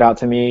pieces that stood out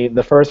to me.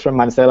 The first from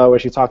Marcela, where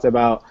she talked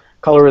about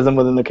colorism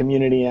within the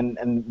community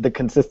and the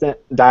consistent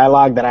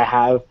dialogue that I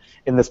have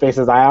in the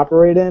spaces I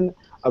operate in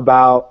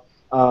about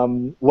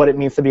what it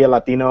means to be a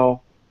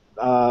Latino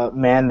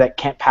man that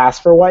can't pass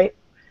for white,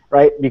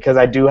 right? Because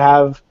I do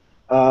have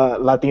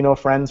Latino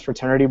friends,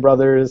 fraternity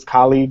brothers,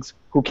 colleagues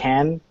who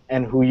can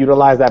and who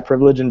utilize that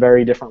privilege in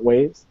very different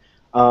ways.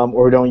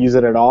 Or don't use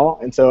it at all.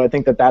 And so I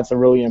think that that's a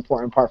really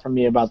important part for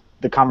me about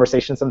the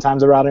conversation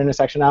sometimes around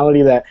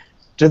intersectionality, that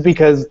just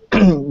because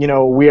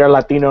we are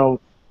Latino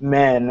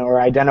men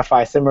or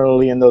identify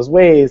similarly in those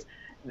ways,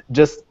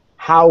 just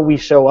how we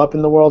show up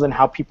in the world and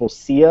how people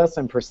see us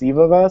and perceive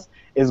of us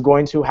is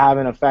going to have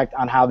an effect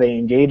on how they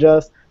engage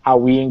us, how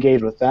we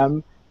engage with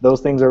them. Those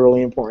things are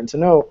really important to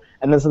note.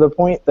 And then to the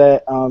point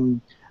that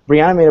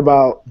Brianna made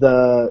about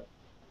the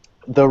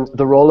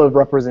role of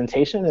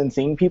representation and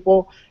seeing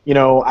people,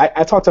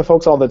 I talk to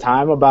folks all the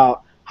time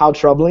about how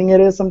troubling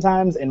it is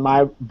sometimes in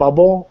my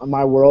bubble, in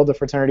my world of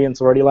fraternity and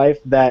sorority life,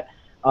 that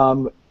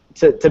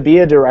to be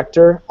a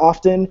director,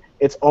 often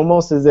it's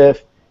almost as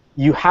if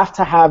you have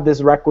to have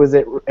this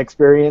requisite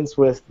experience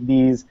with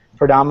these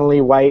predominantly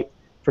white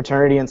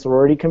fraternity and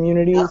sorority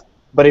communities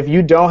But if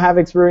you don't have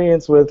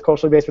experience with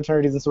culturally based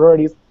fraternities and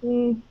sororities,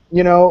 you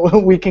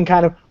know, we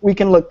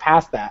can look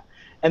past that.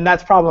 And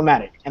that's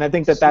problematic. And I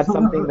think that that's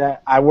something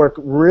that I work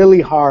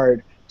really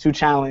hard to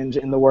challenge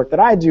in the work that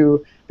I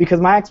do, because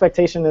my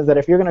expectation is that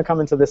if you're going to come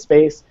into this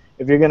space,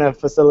 if you're going to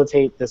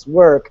facilitate this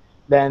work,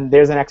 then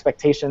there's an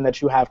expectation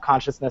that you have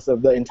consciousness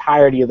of the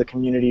entirety of the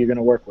community you're going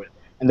to work with,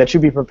 and that you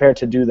be prepared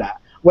to do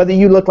that, whether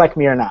you look like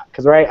me or not.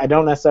 Because, right, I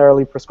don't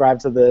necessarily prescribe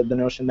to the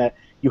notion that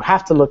you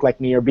have to look like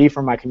me or be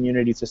from my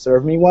community to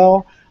serve me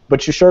well,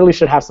 but you surely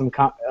should have some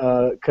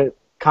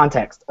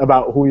context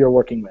about who you're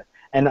working with,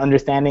 and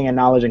understanding and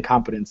knowledge and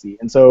competency.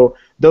 And so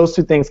those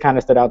two things kind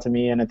of stood out to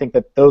me, and I think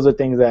that those are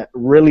things that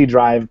really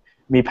drive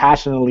me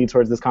passionately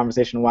towards this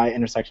conversation, why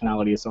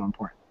intersectionality is so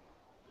important.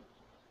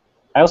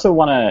 I also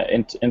want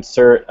to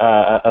insert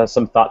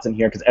some thoughts in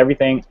here, because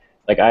everything,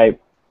 like I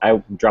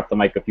dropped the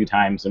mic a few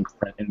times in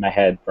my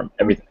head from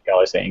everything that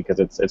y'all are saying, because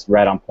it's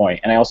right on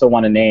point. And I also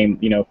want to name,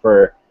 you know,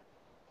 for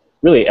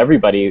really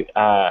everybody,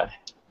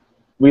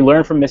 we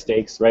learn from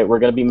mistakes, right? We're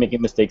going to be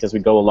making mistakes as we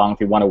go along if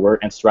we want to work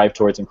and strive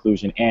towards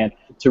inclusion, and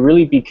to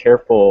really be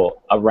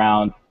careful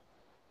around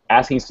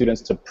asking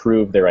students to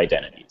prove their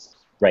identities,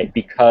 right?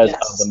 Because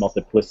of the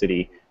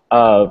multiplicity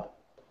of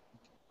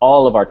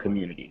all of our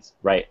communities,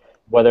 right?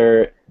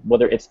 Whether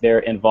it's their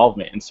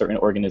involvement in certain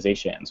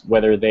organizations,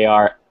 whether they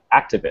are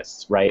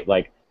activists, right?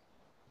 Like,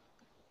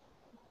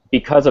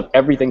 because of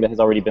everything that has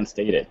already been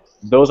stated,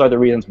 those are the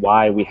reasons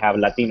why we have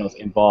Latinos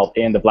involved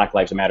in the Black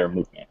Lives Matter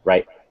movement,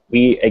 right?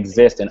 We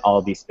exist in all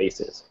of these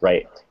spaces,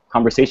 right?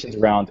 Conversations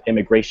around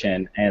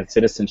immigration and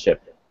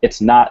citizenship,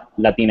 it's not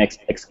Latinx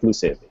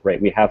exclusive,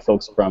 right? We have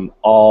folks from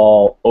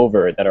all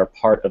over that are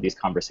part of these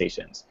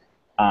conversations.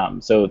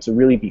 So to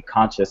really be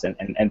conscious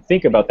and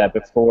think about that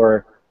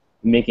before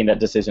making that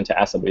decision to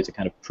ask somebody to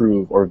kind of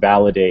prove or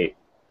validate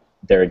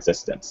their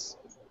existence.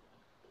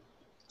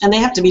 And they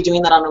have to be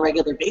doing that on a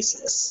regular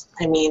basis.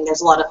 I mean, there's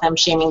a lot of femme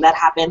shaming that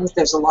happens.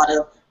 There's a lot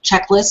of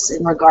checklists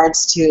in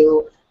regards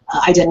to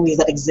identities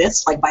that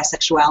exist, like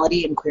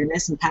bisexuality and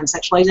queerness and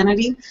pansexual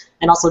identity,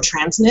 and also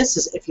transness,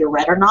 is if you're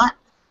red or not.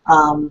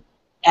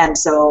 And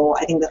so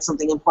I think that's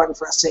something important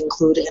for us to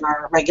include in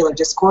our regular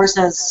discourse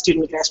as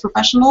student affairs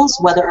professionals,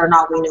 whether or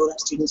not we know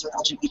that students are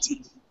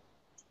LGBT.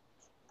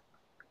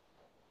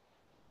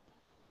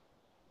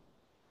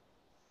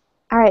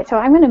 All right, so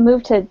I'm going to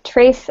move to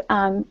Trace.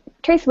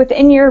 Trace,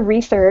 within your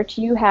research,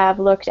 you have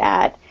looked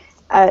at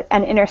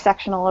an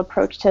intersectional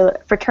approach to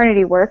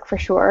fraternity work, for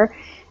sure.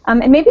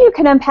 And maybe you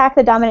can unpack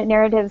the dominant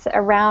narratives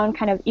around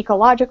kind of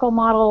ecological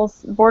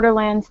models,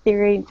 borderlands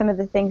theory, and some of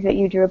the things that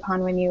you drew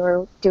upon when you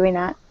were doing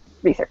that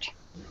research.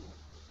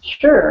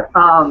 Sure.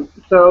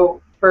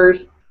 So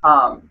first,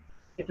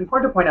 it's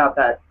important to point out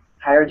that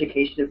higher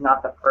education is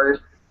not the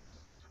first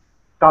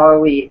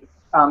scholarly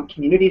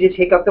community to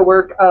take up the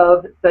work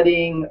of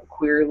studying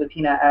queer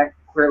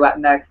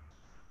Latinx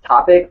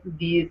topics.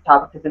 These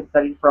topics have been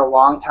studied for a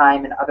long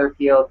time in other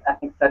fields,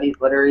 ethnic studies,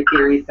 literary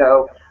theory.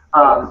 So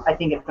I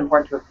think it's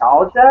important to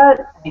acknowledge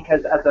that,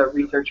 because as a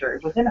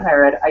researcher within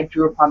higher ed, I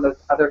drew upon those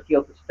other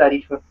fields of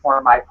study to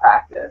inform my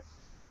practice.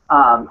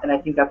 And I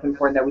think that's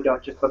important, that we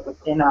don't just look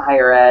within a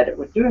higher ed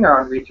with doing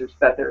our own research,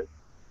 that there's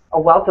a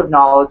wealth of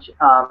knowledge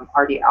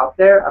already out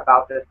there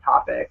about this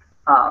topic.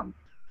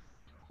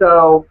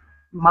 So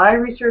my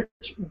research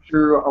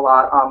drew a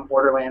lot on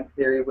borderlands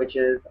theory, which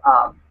is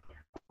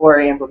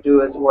Gloria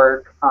Anzaldua's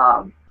work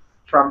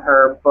from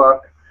her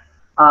book.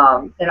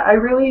 And I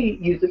really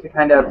use it to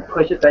kind of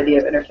push this idea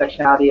of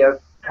intersectionality,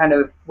 of kind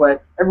of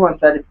what everyone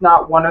said, it's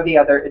not one or the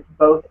other, it's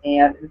both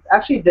and. It's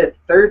actually this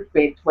third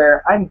space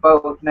where I'm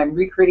both, and I'm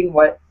recreating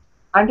what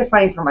I'm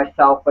defining for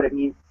myself, what it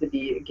means to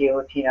be a gay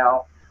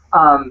Latino,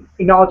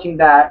 acknowledging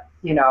that,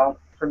 you know,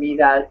 for me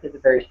that is a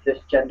very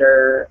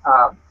cisgender,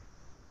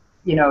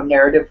 you know,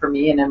 narrative for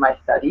me and in my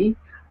study,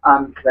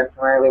 because I'm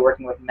primarily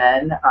working with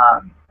men,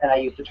 and I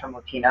use the term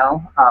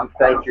Latino,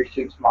 so I hear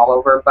students from all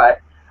over,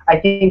 but I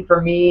think for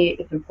me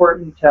it's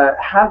important to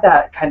have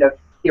that kind of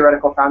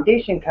theoretical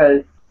foundation,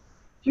 because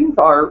students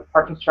are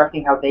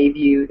constructing how they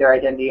view their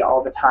identity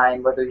all the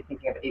time, whether you're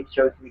thinking of Abe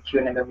Jones and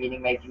McEwen and their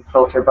meaning-making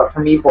filter. But for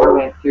me,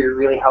 borderlands theory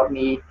really helped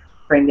me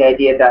frame the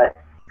idea that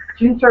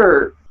students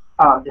are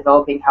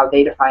developing how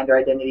they define their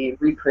identity,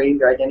 recreating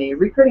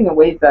in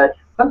ways that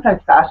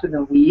sometimes faster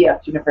than we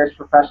as student affairs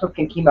professionals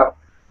can keep up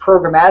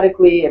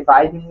programmatically,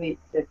 advisingly,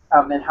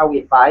 and how we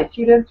advise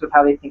students with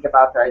how they think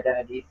about their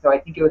identity. So I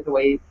think it was a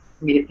way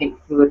for me to think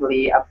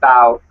fluidly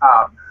about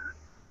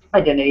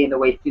identity and the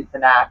way students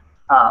enact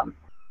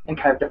and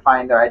kind of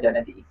define their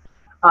identity.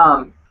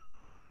 And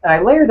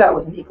I layered that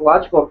with an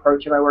ecological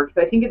approach in my work,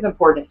 because I think it's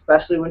important,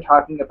 especially when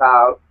talking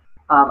about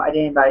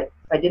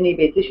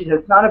identity-based issues.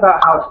 It's not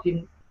about how a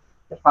student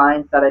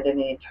defines that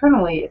identity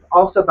internally, it's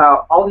also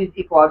about all these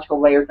ecological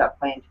layers that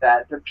play into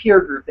that, their peer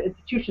group, the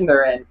institution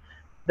they're in,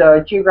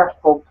 the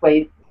geographical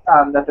place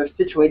that they're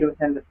situated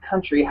within this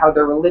country, how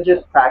their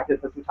religious practice,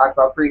 as we talked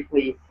about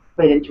briefly,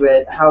 played into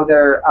it, how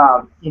their,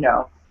 you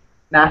know,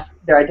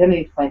 their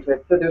identities play into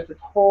it. So there's this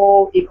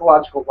whole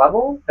ecological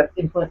level that's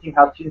influencing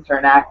how students are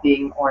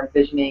enacting or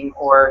envisioning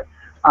or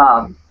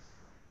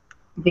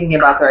thinking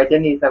about their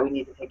identities that we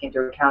need to take into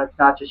account. It's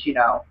not just,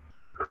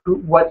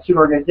 what student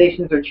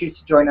organizations are choose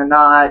to join or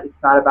not. It's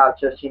not about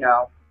just,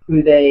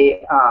 who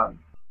they,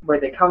 where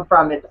they come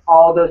from. It's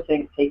all those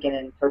things taken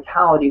in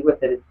totality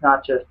with it. It's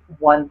not just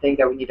one thing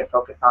that we need to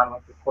focus on when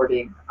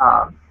supporting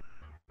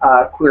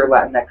queer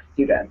Latinx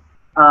students.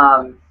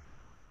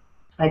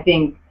 I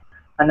think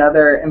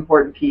another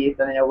important piece,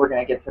 and I know we're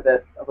going to get to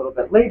this a little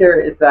bit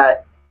later, is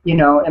that,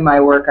 in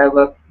my work, I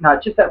look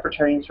not just at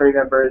fraternity and sorority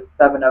members.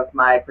 7 of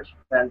my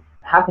participants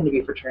happen to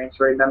be fraternity and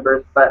sorority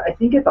members, but I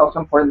think it's also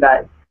important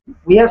that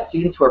we have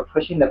students who are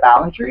pushing the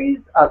boundaries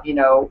of,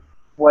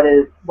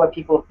 what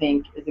people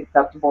think is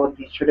acceptable in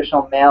these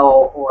traditional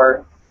male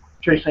or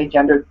traditionally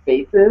gendered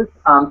spaces.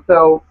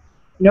 So,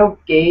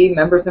 gay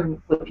members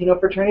of Latino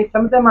fraternities,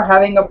 some of them are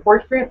having a poor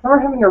experience, some are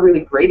having a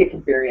really great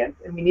experience,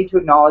 and we need to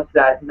acknowledge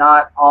that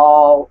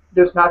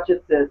there's not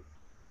just this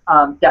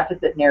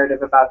deficit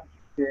narrative about the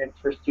experience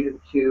for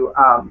students who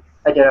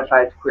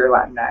identify as queer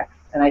Latinx.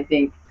 And I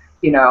think,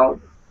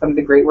 some of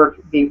the great work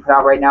being put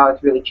out right now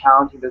is really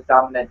challenging this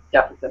dominant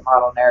deficit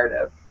model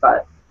narrative.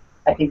 But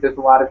I think there's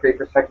a lot of great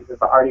perspectives that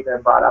have already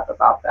been brought up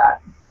about that.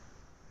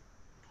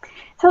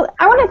 So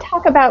I want to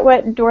talk about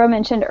what Dora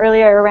mentioned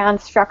earlier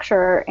around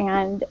structure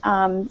and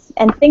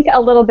think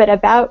a little bit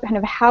about kind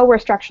of how we're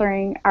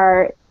structuring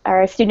our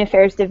student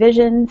affairs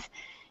divisions.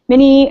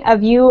 Many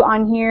of you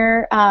on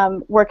here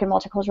work in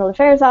multicultural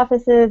affairs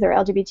offices or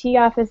LGBT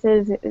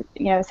offices,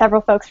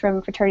 several folks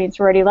from fraternity and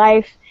sorority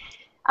life.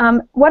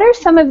 What are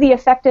some of the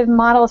effective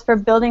models for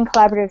building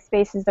collaborative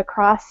spaces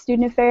across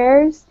student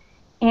affairs?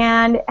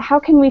 And how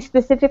can we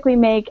specifically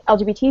make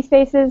LGBT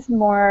spaces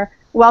more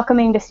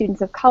welcoming to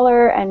students of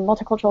color and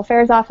multicultural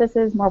affairs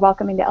offices more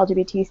welcoming to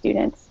LGBT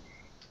students?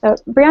 So,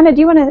 Brianna,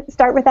 do you want to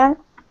start with that?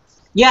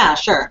 Yeah,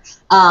 sure.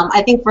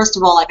 I think, first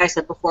of all, like I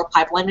said before,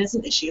 pipeline is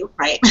an issue,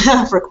 right,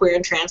 for queer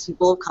and trans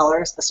people of color,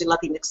 especially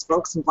Latinx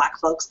folks and Black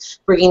folks,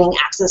 for gaining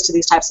access to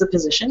these types of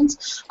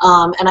positions.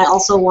 And I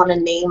also want to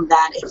name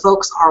that if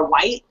folks are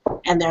white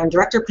and they're in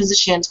director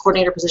positions,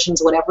 coordinator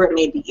positions, whatever it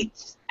may be,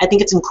 I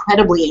think it's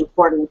incredibly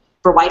important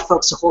for white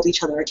folks to hold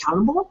each other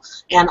accountable,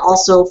 and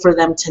also for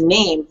them to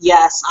name,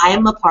 yes, I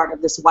am a part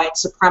of this white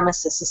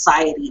supremacist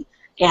society,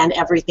 and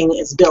everything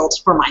is built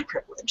for my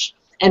privilege.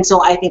 And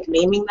so I think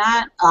naming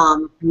that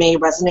may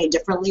resonate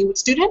differently with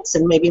students,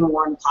 and maybe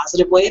more in a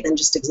positive way than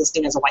just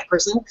existing as a white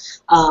person.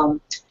 And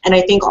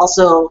I think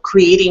also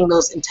creating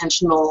those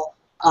intentional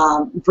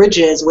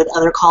bridges with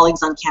other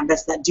colleagues on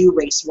campus that do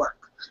race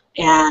work.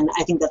 And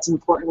I think that's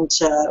important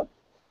to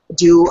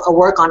do a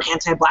work on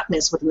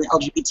anti-Blackness within the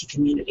LGBT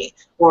community,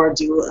 or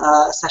do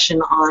a session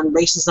on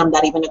racism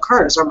that even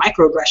occurs, or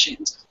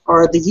microaggressions,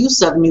 or the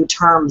use of new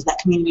terms that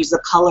communities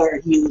of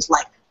color use,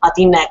 like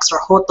Latinx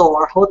or Joto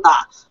or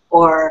Jota,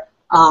 or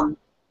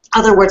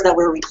other words that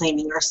we're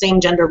reclaiming, or same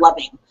gender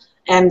loving.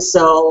 And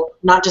so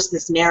not just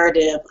this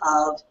narrative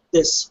of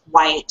this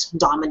white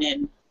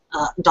dominant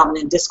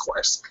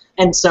discourse.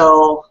 And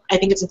so I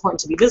think it's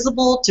important to be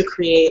visible, to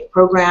create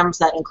programs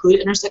that include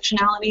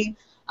intersectionality.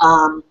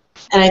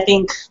 And I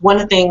think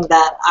one thing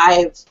that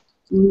I've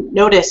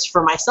noticed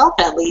for myself,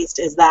 at least,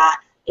 is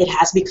that it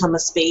has become a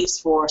space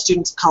for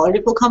students of color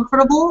to feel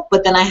comfortable,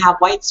 but then I have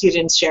white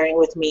students sharing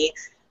with me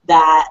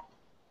that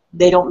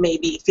they don't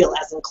maybe feel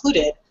as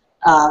included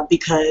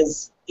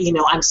because,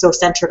 I'm so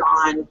centered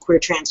on queer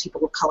trans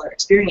people of color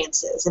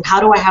experiences. And how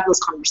do I have those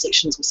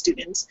conversations with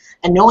students,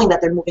 and knowing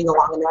that they're moving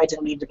along in their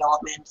identity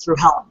development through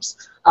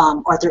Helms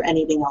or through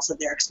anything else that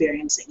they're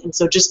experiencing? And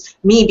so just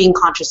me being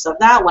conscious of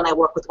that when I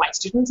work with white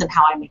students, and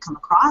how I may come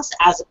across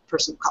as a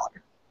person of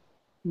color.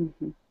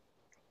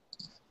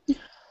 Mm-hmm.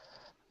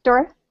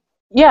 Dora?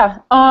 Yeah,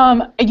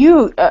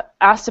 you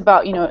asked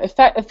about,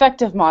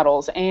 effective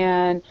models,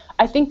 and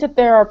I think that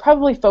there are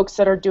probably folks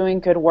that are doing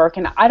good work,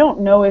 and I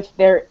don't know if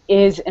there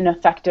is an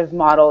effective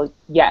model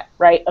yet,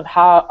 right, of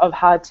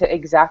how to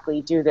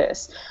exactly do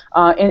this.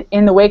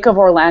 In the wake of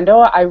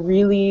Orlando, I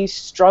really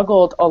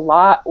struggled a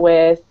lot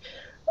with,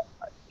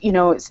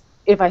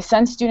 if I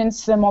send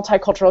students to the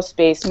multicultural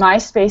space, my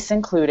space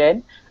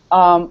included,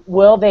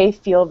 will they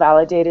feel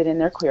validated in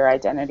their queer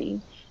identity?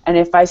 And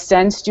if I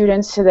send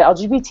students to the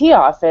LGBT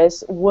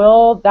office,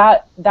 will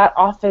that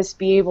office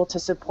be able to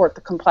support the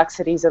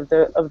complexities of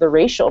the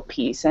racial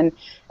piece? And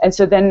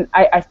so then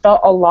I felt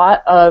a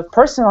lot of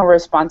personal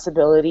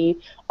responsibility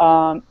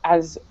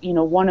as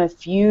one of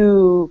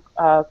few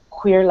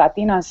queer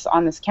Latinas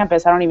on this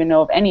campus. I don't even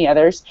know of any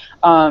others.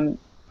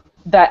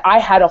 That I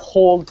had to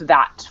hold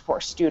that for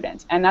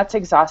students, and that's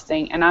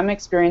exhausting. And I'm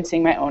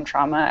experiencing my own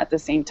trauma at the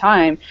same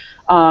time.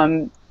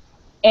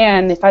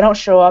 And if I don't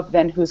show up,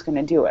 then who's going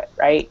to do it,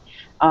 right?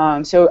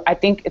 So I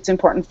think it's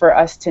important for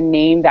us to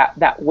name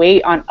that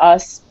weight on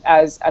us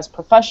as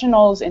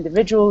professionals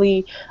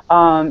individually,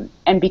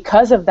 and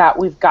because of that,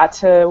 we've got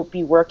to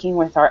be working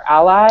with our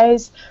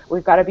allies.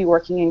 We've got to be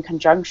working in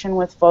conjunction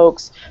with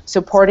folks.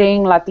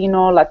 Supporting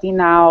Latino,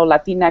 Latinx,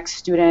 Latinx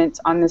students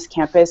on this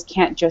campus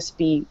can't just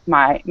be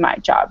my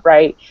job,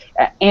 right?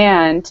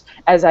 And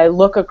as I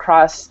look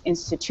across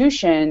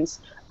institutions,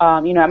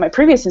 you know, at my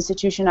previous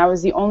institution, I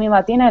was the only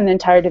Latina in the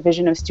entire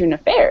division of student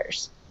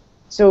affairs.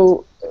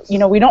 So, you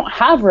know, we don't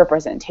have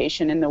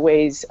representation in the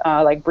ways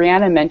like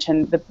Brianna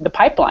mentioned, the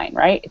pipeline,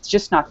 right? It's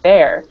just not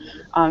there.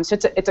 So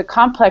it's a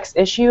complex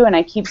issue, and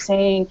I keep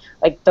saying,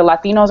 like, the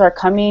Latinos are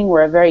coming.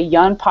 We're a very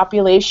young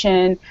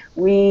population.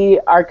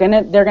 They're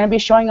gonna be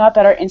showing up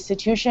at our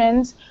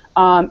institutions,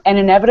 and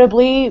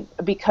inevitably,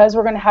 because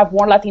we're gonna have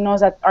more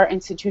Latinos at our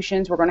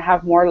institutions, we're gonna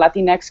have more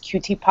Latinx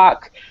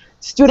QTPOC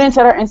students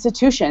at our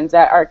institutions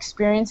that are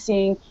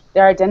experiencing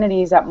their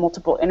identities at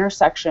multiple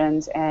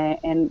intersections,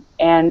 and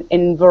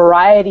in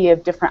variety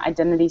of different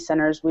identity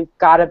centers. We've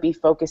got to be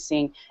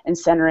focusing and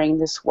centering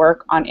this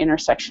work on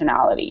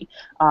intersectionality,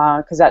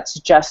 because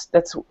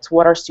that's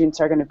what our students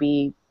are going to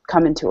be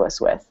coming to us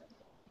with.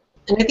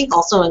 And I think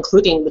also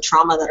including the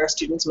trauma that our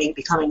students may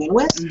be coming in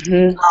with,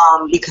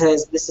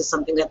 because this is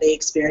something that they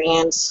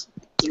experience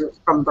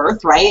from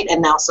birth, right?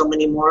 And now so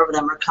many more of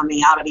them are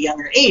coming out at a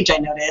younger age, I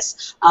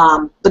notice.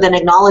 But then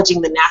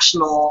acknowledging the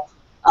national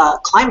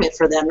climate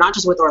for them, not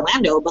just with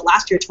Orlando, but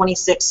last year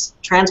 26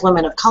 trans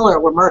women of color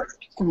were murdered.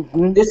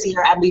 This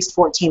year at least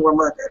 14 were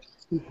murdered,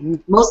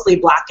 mostly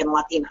Black and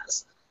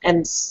Latinas,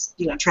 and,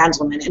 you know, trans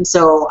women. And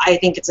so I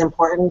think it's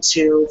important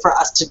for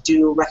us to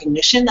do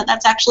recognition that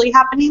that's actually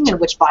happening, and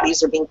which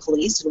bodies are being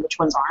policed and which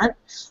ones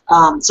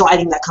aren't. So I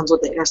think that comes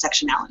with the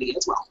intersectionality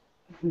as well.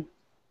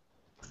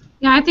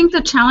 Yeah, I think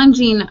the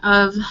challenging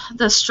of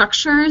the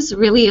structures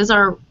really is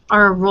our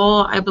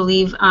role, I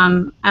believe,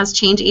 as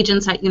change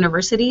agents at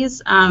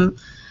universities.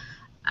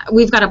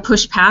 We've got to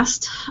push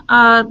past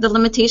the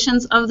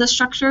limitations of the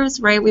structures,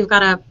 right? We've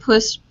got to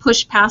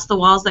push past the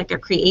walls that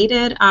get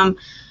created.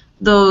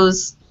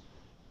 Those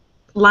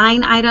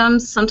line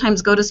items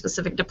sometimes go to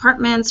specific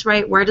departments,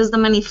 right? Where does the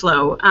money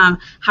flow?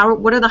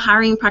 What are the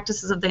hiring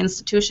practices of the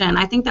institution?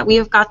 I think that we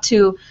have got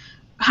to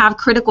have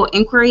critical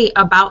inquiry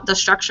about the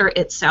structure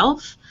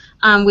itself.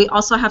 We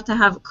also have to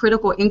have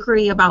critical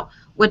inquiry about,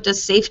 what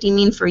does safety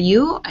mean for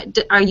you?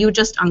 Are you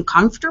just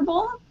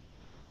uncomfortable?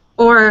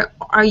 Or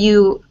are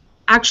you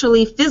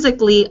actually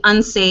physically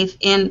unsafe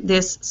in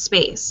this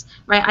space,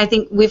 right? I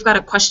think we've got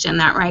to question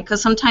that, right?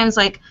 Because sometimes,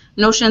 like,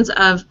 notions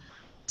of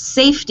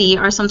safety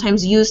are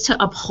sometimes used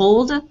to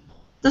uphold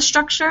the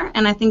structure,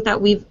 and I think that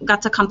we've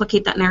got to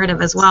complicate that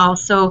narrative as well.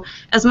 So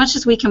as much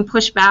as we can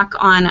push back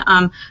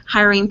on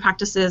hiring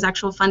practices,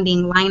 actual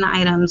funding, line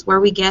items, where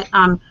we get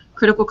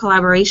critical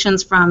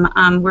collaborations from,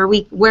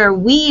 where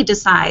we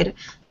decide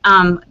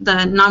the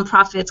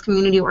nonprofits,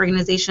 community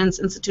organizations,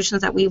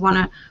 institutions that we want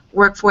to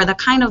work for, the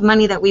kind of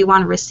money that we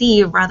want to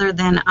receive, rather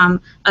than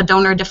a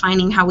donor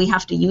defining how we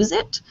have to use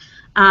it.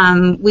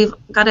 We've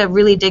got to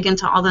really dig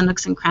into all the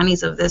nooks and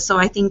crannies of this. So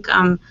I think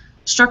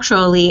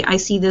structurally, I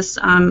see this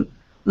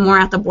more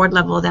at the board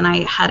level than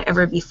I had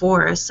ever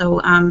before.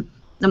 So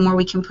the more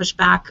we can push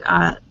back,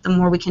 the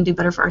more we can do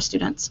better for our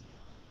students.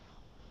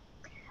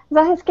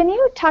 Xajés, can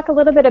you talk a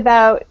little bit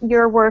about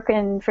your work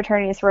in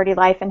fraternity and sorority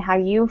life and how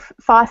you've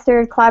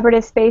fostered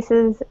collaborative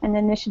spaces and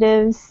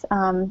initiatives,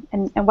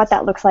 and what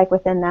that looks like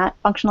within that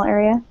functional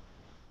area?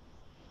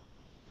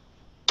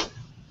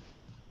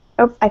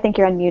 Oh, I think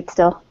you're on mute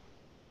still.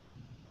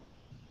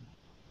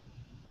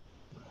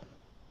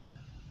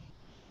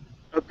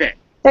 Okay.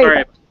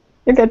 Sorry.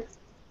 You're good.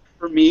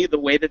 For me, the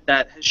way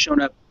that has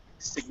shown up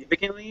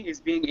significantly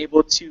is being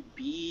able to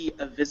be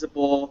a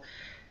visible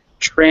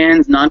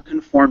trans,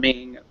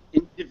 non-conforming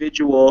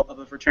individual of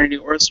a fraternity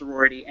or a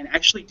sorority and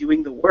actually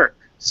doing the work.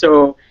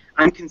 So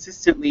I'm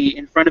consistently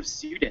in front of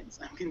students.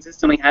 I'm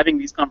consistently having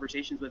these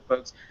conversations with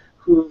folks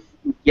who've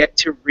yet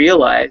to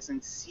realize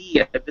and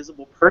see a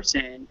visible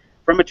person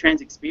from a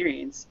trans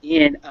experience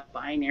in a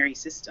binary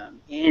system,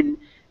 in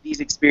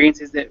these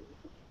experiences that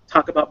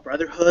talk about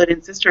brotherhood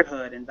and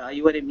sisterhood and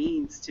value what it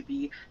means to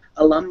be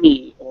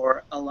alumni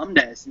or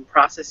alumnus, and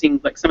processing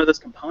like some of those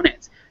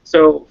components.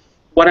 So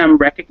what I'm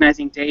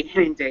recognizing day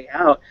in and day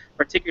out,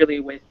 particularly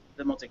with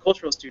the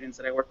multicultural students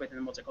that I work with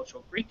in the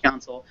Multicultural Greek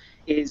Council,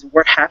 is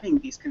we're having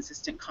these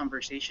consistent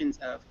conversations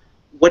of,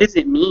 what does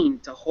it mean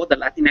to hold the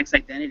Latinx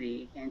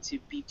identity and to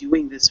be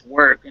doing this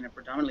work in a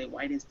predominantly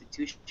white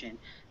institution?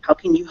 How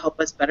can you help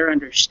us better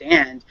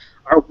understand,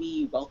 are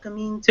we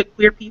welcoming to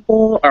queer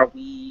people? Are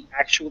we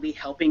actually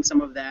helping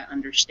some of that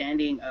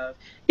understanding of,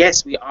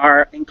 yes, we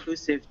are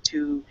inclusive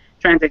to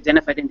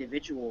trans-identified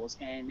individuals,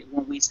 and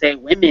when we say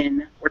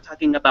women, we're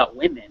talking about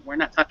women. We're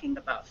not talking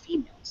about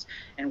females.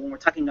 And when we're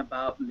talking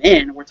about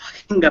men, we're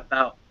talking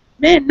about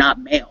men,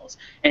 not males.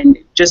 And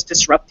just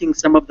disrupting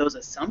some of those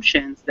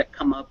assumptions that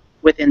come up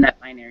within that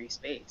binary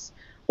space.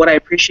 What I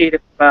appreciate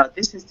about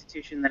this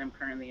institution that I'm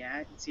currently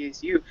at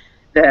CSU,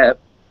 the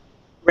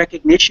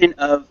recognition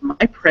of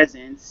my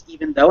presence,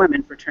 even though I'm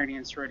in fraternity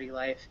and sorority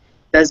life,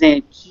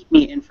 doesn't keep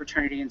me in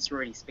fraternity and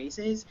sorority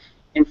spaces.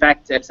 In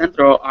fact, at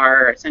Centro,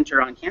 our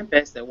center on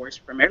campus that works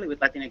primarily with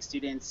Latinx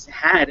students,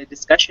 had a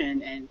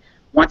discussion and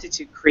wanted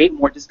to create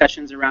more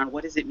discussions around,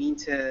 what does it mean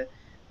to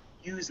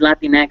use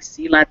Latinx,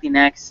 see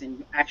Latinx,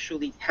 and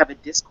actually have a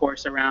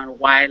discourse around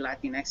why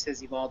Latinx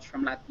has evolved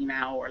from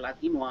Latina or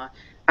Latinoa.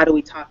 How do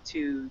we talk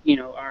to, you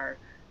know, our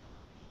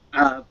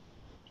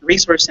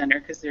resource center,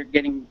 because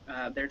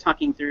they're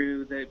talking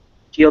through the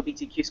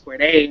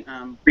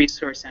GLBTQ2A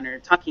resource center,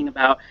 talking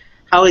about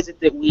how is it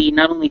that we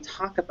not only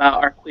talk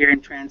about our queer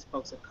and trans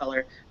folks of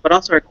color, but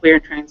also our queer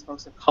and trans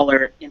folks of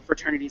color in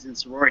fraternities and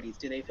sororities?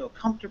 Do they feel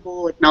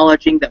comfortable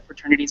acknowledging that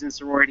fraternities and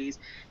sororities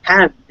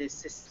have this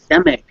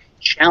systemic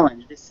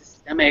challenge, this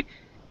systemic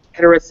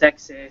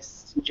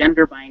heterosexist,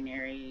 gender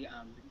binary,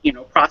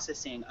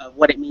 processing of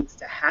what it means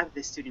to have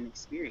this student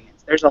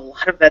experience? There's a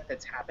lot of that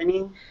that's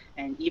happening,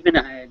 and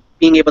even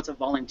being able to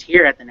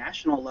volunteer at the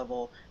national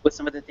level with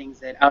some of the things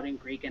that Out in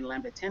Greek and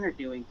Lambda 10 are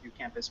doing through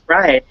Campus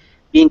Pride,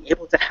 being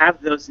able to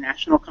have those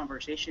national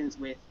conversations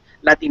with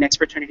Latinx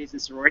fraternities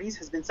and sororities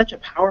has been such a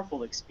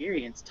powerful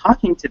experience,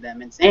 talking to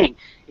them and saying,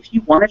 if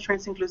you want a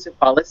trans-inclusive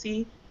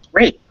policy,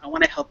 great, I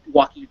want to help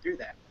walk you through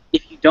that.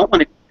 If you don't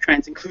want a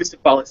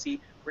trans-inclusive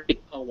policy,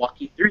 great, I'll walk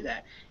you through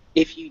that.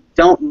 If you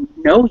don't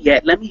know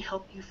yet, let me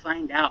help you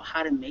find out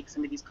how to make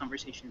some of these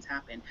conversations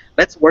happen.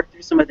 Let's work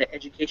through some of the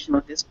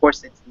educational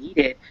discourse that's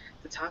needed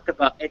to talk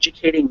about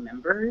educating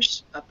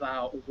members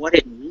about what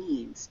it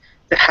means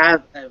to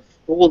have a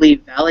fully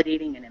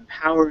validating and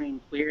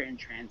empowering queer and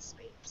trans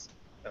space.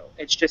 So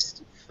it's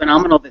just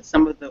phenomenal that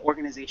some of the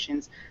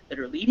organizations that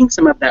are leading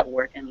some of that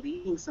work and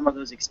leading some of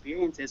those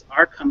experiences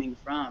are coming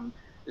from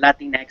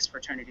Latinx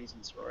fraternities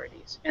and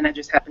sororities. And it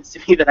just happens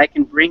to be that I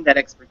can bring that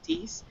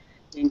expertise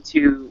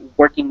into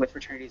working with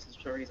fraternities and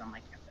sororities on my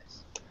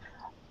campus.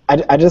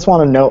 I just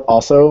want to note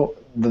also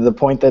the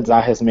point that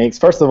Xajés makes.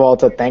 First of all,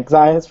 to thank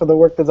Xajés for the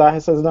work that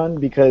Xajés has done,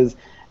 because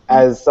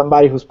as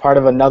somebody who's part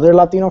of another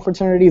Latino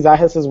fraternity,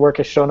 Xajés' work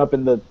has shown up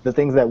in the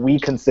things that we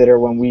consider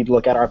when we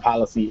look at our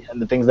policy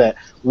and the things that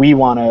we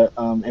want to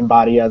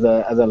embody as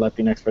a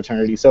Latinx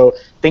fraternity. So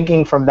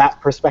thinking from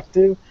that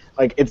perspective,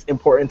 like, it's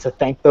important to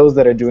thank those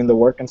that are doing the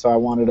work, and so I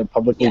wanted to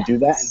publicly do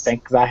that and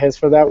thank Xajés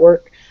for that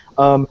work.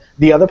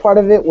 The other part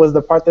of it was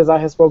the part that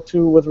Xajés spoke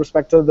to with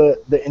respect to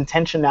the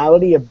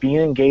intentionality of being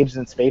engaged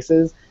in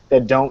spaces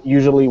that don't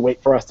usually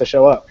wait for us to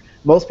show up.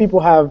 Most people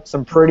have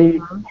some pretty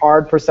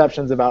hard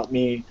perceptions about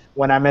me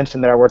when I mention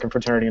that I work in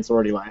fraternity and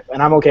sorority life,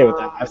 and I'm okay with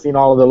that. I've seen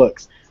all of the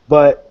looks.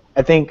 But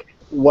I think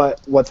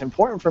what's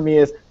important for me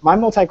is my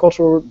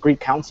Multicultural Greek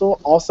Council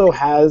also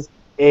has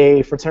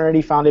a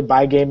fraternity founded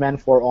by gay men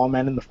for all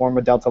men in the form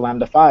of Delta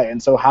Lambda Phi.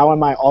 And so how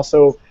am I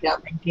also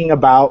thinking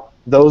about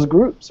those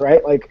groups,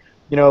 right? Like,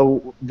 you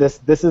know, this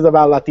is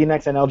about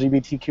Latinx and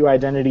LGBTQ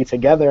identity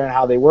together and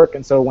how they work.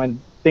 And so when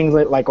things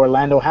like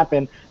Orlando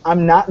happen,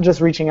 I'm not just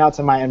reaching out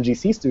to my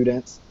MGC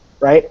students,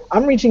 right?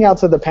 I'm reaching out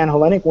to the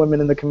Pan-Hellenic women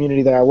in the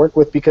community that I work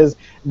with, because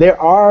there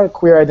are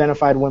queer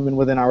identified women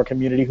within our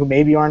community who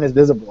maybe aren't as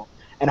visible.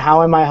 And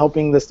how am I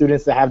helping the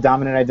students that have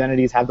dominant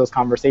identities have those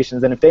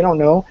conversations? And if they don't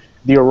know,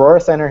 the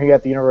Aurora Center here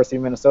at the University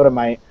of Minnesota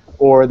might,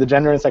 or the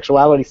Gender and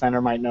Sexuality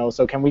Center might know.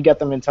 So can we get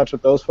them in touch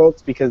with those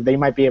folks, because they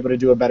might be able to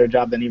do a better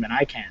job than even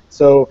I can.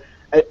 So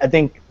I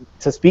think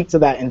to speak to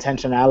that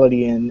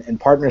intentionality and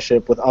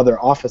partnership with other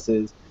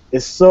offices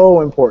is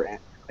so important.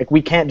 Like,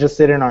 we can't just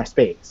sit in our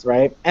space,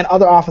 right? And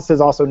other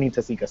offices also need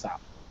to seek us out.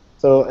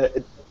 So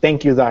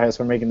thank you, Xajés,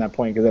 for making that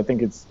point, because I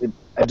think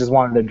I just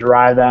wanted to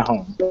drive that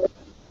home.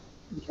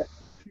 Okay.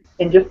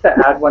 And just to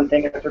add one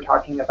thing, as we're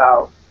talking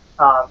about,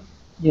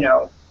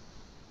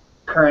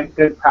 current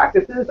good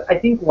practices, I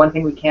think one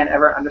thing we can't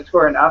ever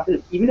underscore enough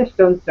is, even if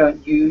students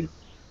don't use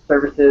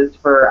services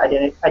for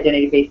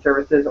identity-based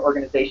services,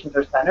 organizations,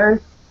 or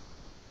centers,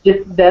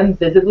 just them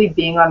visibly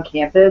being on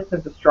campus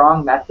sends a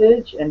strong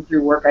message. And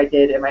through work I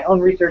did in my own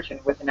research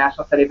and with the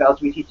National Study of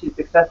LGBTQ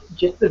Success,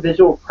 just the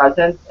visual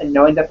presence and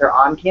knowing that they're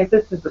on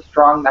campus sends a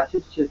strong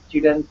message to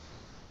students,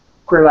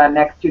 queer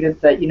Latinx students,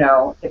 that,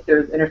 if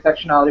there's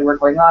intersectionality work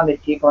going on, they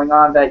see it going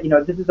on, that,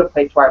 this is a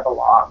place where I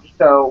belong.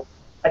 So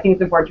I think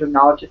it's important to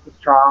acknowledge just the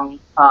strong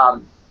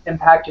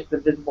impact, just the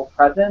visible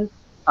presence.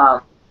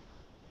 Oh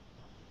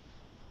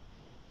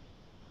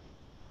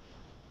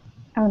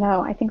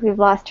no, I think we've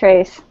lost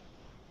Trace.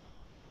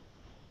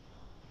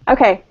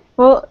 Okay,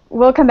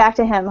 we'll come back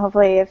to him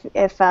hopefully if he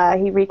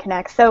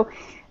reconnects. So,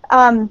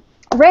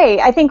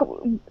 Ray, I think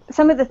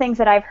some of the things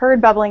that I've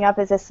heard bubbling up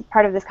as this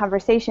part of this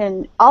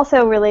conversation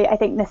also really, I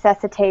think,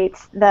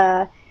 necessitates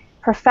the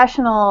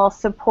professional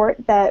support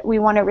that we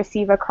want to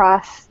receive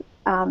across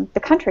the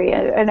country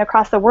and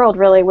across the world,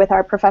 really, with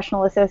our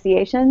professional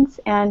associations.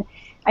 And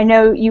I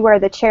know you are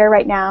the chair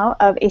right now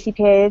of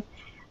ACPA's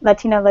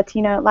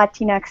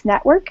Latinx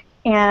Network,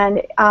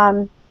 and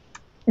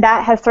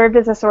that has served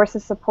as a source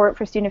of support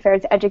for student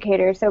affairs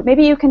educators. So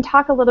maybe you can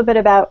talk a little bit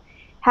about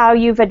how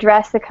you've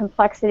addressed the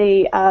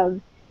complexity of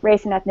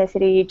race and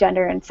ethnicity,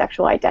 gender, and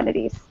sexual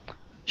identities.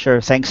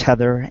 Sure, thanks,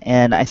 Heather.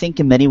 And I think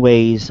in many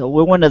ways,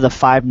 we're one of the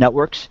 5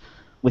 networks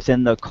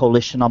within the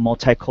Coalition on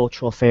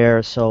Multicultural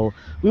Affairs. So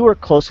we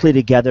work closely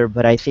together,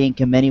 but I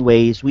think in many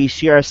ways we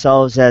see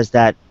ourselves as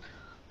that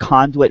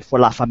conduit for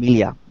La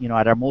Familia.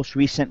 At our most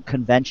recent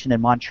convention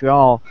in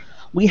Montreal,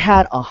 we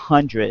had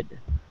 100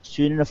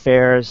 student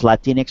affairs,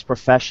 Latinx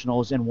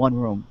professionals in one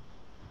room.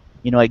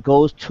 It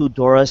goes to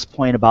Dora's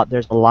point about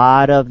there's a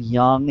lot of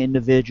young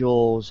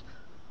individuals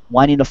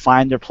wanting to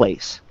find their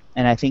place.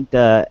 And I think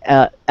the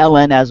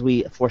LN, as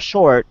we for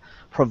short,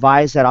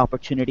 provides that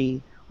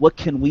opportunity. What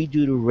can we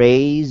do to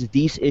raise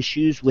these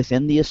issues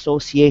within the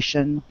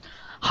association?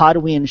 How do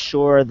we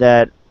ensure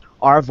that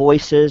our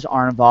voices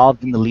are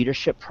involved in the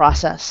leadership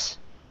process,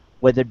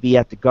 whether it be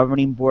at the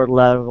governing board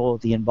level,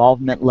 the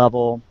involvement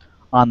level,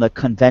 on the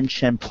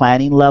convention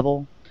planning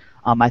level?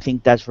 I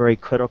think that's very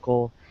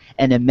critical.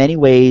 And in many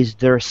ways,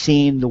 they're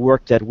seeing the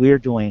work that we're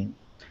doing.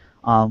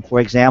 For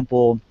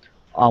example,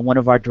 one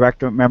of our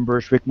director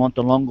members, Rick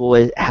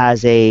Montalongo,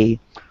 has a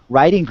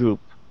writing group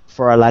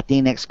for our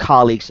Latinx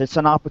colleagues. It's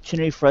an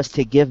opportunity for us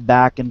to give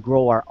back and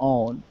grow our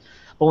own.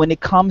 But when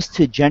it comes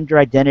to gender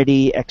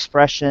identity,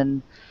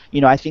 expression,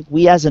 I think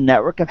we as a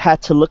network have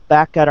had to look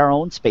back at our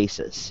own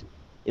spaces.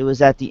 It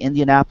was at the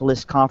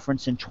Indianapolis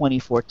conference in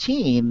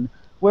 2014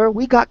 where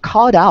we got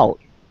called out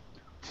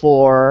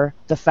for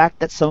the fact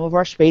that some of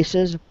our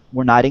spaces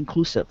were not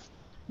inclusive,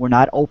 were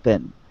not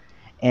open.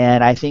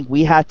 And I think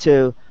we had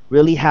to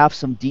really have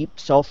some deep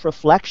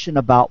self-reflection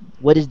about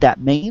what does that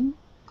mean.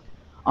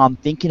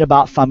 Thinking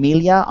about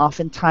familia,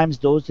 oftentimes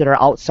those that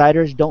are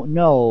outsiders don't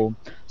know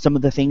some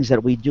of the things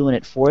that we do, and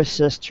it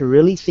forced us to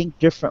really think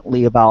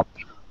differently about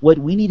what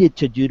we needed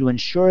to do to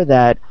ensure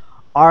that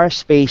our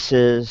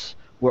spaces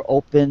were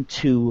open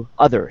to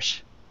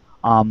others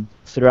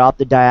throughout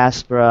the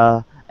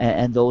diaspora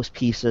and those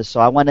pieces.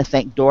 So I want to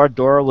thank Dora.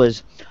 Dora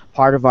was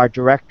part of our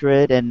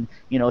directorate, and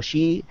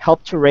she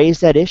helped to raise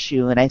that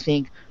issue. And I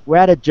think we're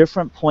at a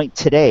different point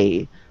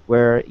today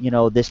where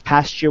this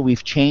past year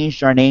we've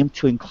changed our name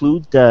to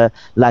include the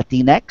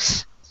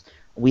Latinx.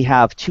 We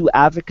have 2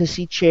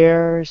 advocacy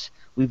chairs.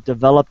 We've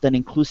developed an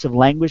inclusive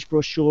language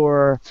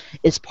brochure.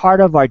 It's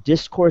part of our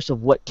discourse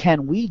of what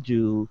can we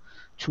do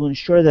to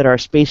ensure that our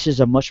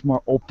spaces are much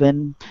more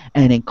open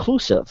and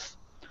inclusive,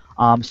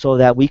 so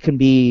that we can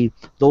be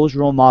those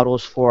role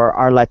models for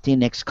our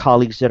Latinx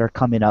colleagues that are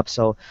coming up.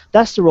 So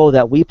that's the role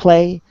that we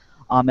play.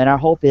 And our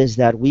hope is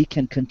that we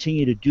can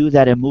continue to do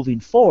that and moving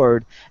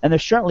forward. And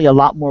there's certainly a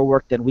lot more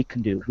work that we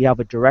can do. We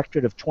have a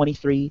directorate of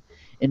 23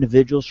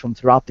 individuals from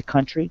throughout the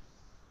country.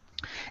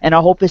 And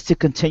our hope is to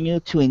continue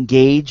to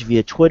engage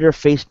via Twitter,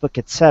 Facebook,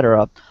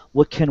 etc.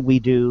 What can we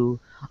do?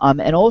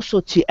 And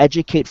also to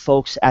educate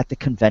folks at the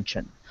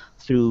convention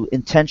through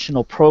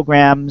intentional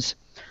programs.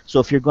 So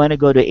if you're going to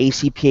go to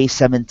ACPA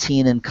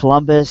 17 in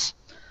Columbus,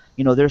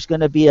 there's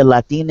going to be a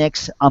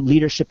Latinx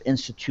Leadership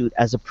Institute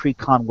as a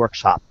pre-con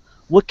workshop.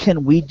 What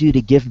can we do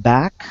to give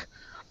back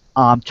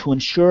to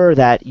ensure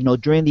that,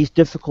 during these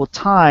difficult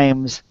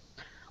times,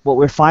 what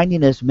we're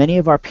finding is many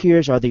of our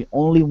peers are the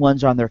only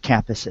ones on their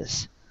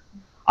campuses.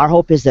 Our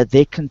hope is that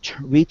they can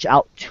reach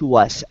out to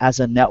us as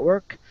a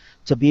network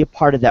to be a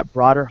part of that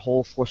broader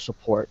whole for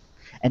support.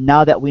 And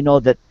now that we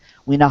know that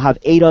we now have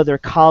 8 other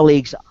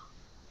colleagues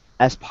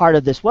as part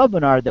of this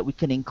webinar, that we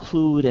can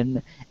include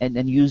and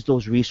use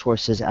those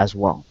resources as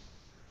well.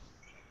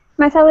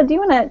 Marcela, do you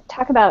want to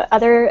talk about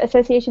other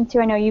associations too?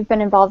 I know you've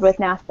been involved with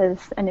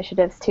NASPA's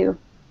initiatives too.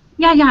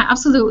 Yeah,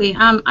 absolutely.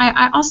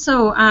 I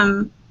also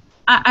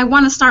I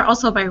want to start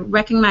also by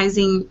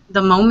recognizing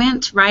the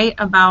moment, right,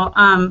 about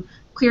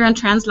queer and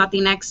trans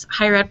Latinx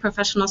higher ed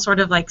professionals sort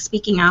of like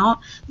speaking out.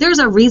 There's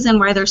a reason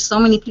why there's so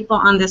many people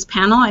on this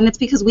panel, and it's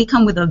because we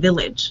come with a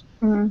village.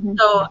 Mm-hmm.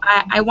 So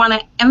I want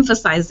to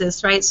emphasize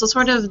this, right? So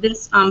sort of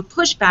this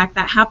pushback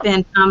that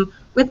happened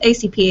with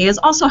ACPA is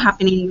also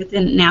happening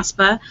within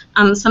NASPA.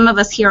 Some of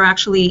us here are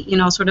actually,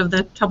 sort of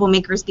the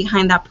troublemakers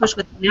behind that push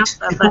with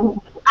NASPA,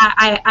 but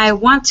I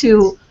want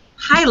to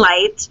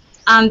highlight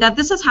that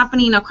this is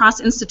happening across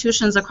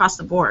institutions across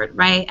the board,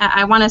 right?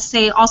 I want to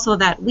say also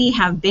that we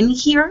have been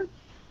here.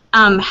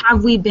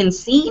 Have we been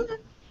seen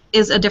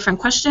is a different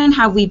question.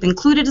 Have we been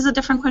included is a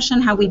different question.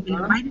 Have we been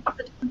invited is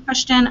a different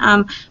question.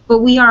 But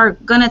we are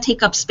going to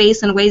take up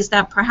space in ways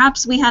that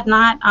perhaps we had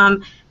not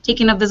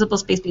taken up visible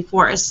space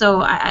before.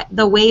 So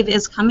the wave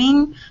is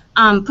coming.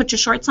 Put your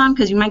shorts on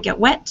because you might get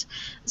wet.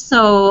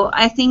 So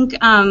I think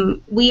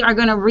we are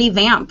going to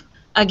revamp,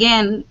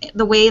 again,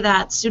 the way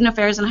that student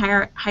affairs and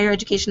higher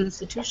education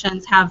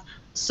institutions have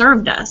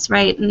served us,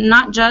 right?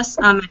 Not just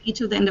at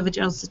each of the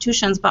individual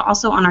institutions, but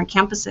also on our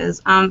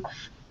campuses.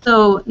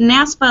 So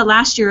NASPA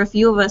last year, a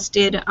few of us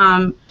did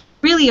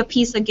really a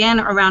piece again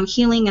around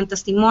healing and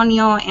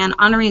testimonio and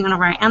honoring one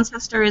of our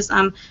ancestors.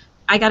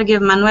 I got to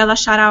give Manuela a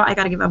shout out. I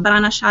got to give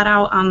Abrana a shout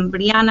out.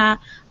 Brianna,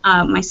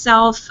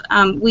 myself.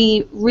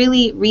 We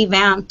really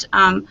revamped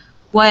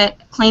what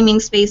claiming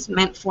space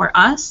meant for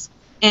us,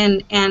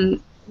 and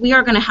we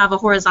are going to have a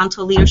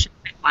horizontal leadership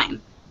pipeline.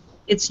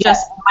 It's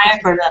just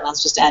I've heard that. I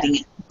was just adding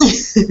it.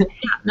 Yeah,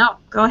 no,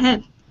 go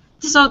ahead.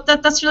 So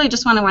that's really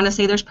just what I want to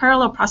say. There's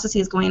parallel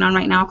processes going on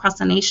right now across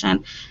the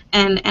nation,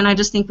 and I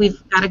just think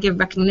we've got to give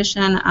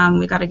recognition.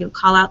 We've got to give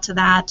call out to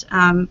that.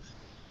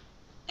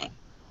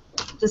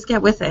 Just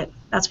get with it.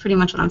 That's pretty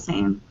much what I'm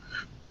saying.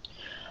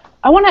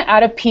 I want to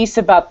add a piece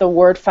about the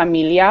word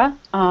familia,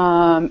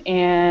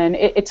 and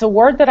it's a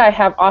word that I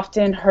have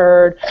often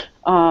heard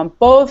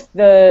both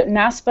the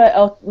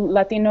NASPA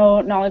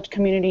Latino Knowledge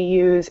Community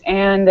use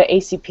and the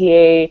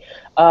ACPA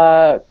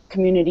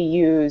community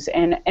use.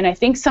 And I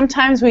think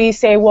sometimes we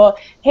say, well,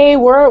 hey,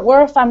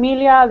 we're a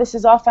familia, this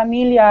is all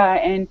familia,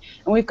 and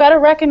we've got to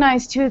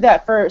recognize too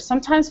that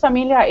sometimes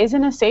familia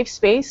isn't a safe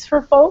space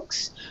for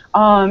folks,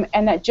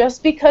 and that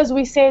just because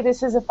we say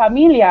this is a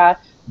familia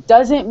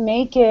doesn't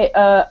make it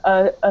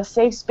a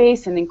safe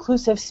space, an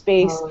inclusive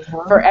space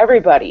for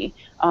everybody.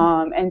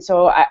 And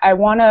so I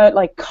want to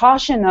like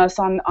caution us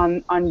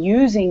on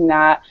using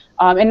that,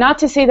 and not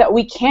to say that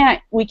we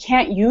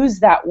can't use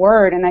that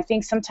word. And I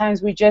think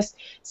sometimes we just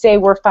say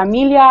we're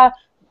familia,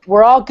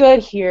 we're all good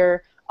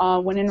here,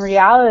 when in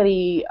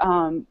reality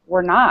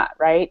we're not,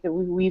 right? That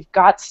we've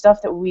got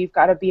stuff that we've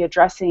got to be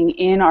addressing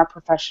in our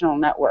professional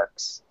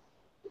networks.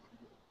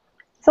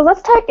 So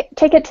let's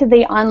take it to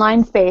the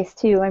online space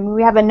too. I mean,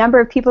 we have a number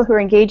of people who are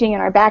engaging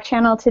in our back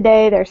channel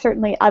today. There are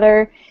certainly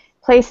other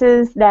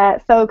places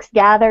that folks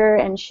gather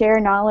and share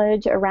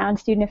knowledge around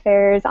student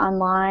affairs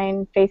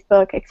online,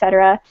 Facebook,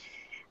 etc.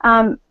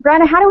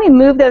 Brianna, how do we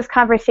move those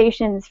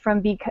conversations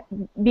from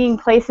being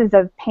places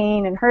of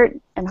pain and hurt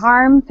and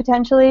harm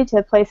potentially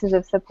to places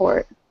of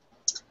support?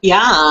 Yeah,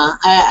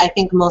 I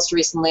think most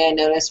recently I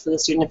noticed for the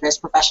Student Affairs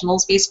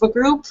Professionals Facebook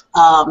group,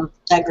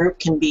 that group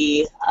can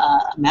be a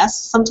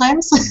mess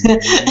sometimes,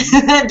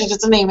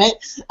 just to name it.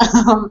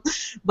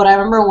 But I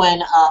remember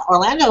when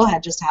Orlando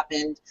had just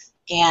happened,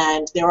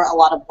 and there were a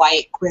lot of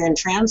white, queer, and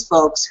trans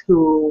folks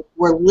who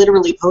were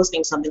literally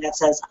posting something that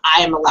says,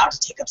 I am allowed to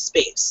take up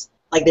space.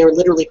 Like, they were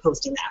literally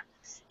posting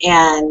that.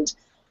 And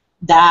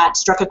that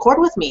struck a chord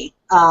with me,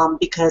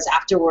 because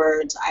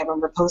afterwards I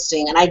remember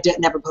posting, and I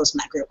never post in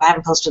that group. I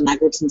haven't posted in that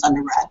group since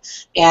undergrad.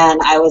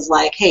 And I was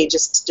like, hey,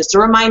 just a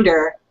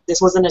reminder,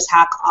 this was an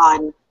attack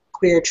on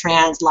queer,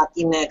 trans,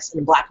 Latinx,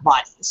 and Black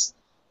bodies.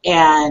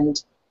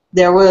 And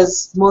there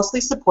was mostly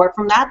support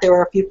from that. There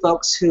were a few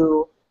folks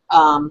who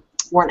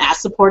weren't as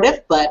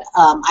supportive, but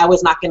I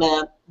was not going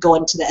to go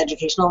into the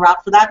educational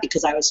route for that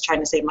because I was trying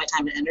to save my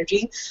time and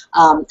energy.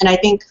 And I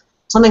think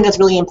something that's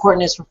really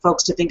important is for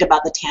folks to think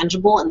about the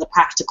tangible and the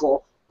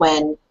practical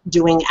when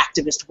doing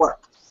activist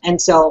work. And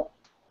so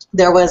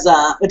there was,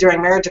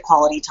 during marriage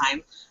equality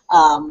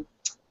time,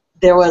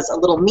 there was a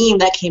little meme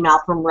that came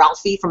out from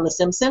Ralphie from The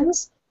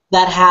Simpsons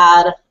that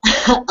had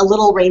a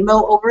little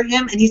rainbow over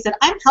him, and he said,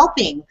 I'm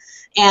helping.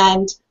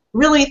 And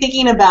really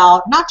thinking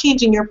about not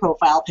changing your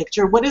profile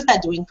picture, what is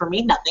that doing for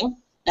me? Nothing.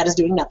 That is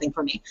doing nothing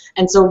for me.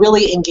 And so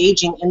really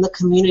engaging in the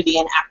community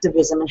and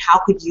activism, and how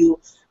could you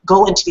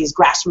go into these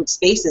grassroots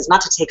spaces, not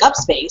to take up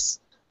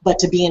space, but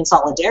to be in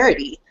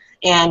solidarity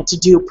and to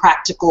do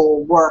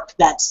practical work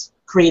that's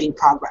creating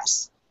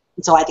progress.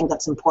 And so I think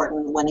that's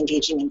important when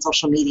engaging in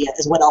social media,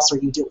 is what else are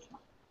you doing?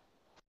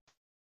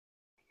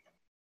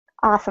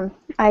 Awesome.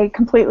 I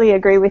completely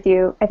agree with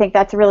you. I think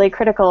that's really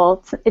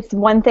critical. It's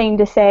one thing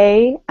to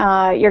say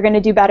you're going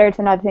to do better. It's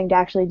another thing to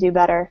actually do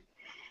better.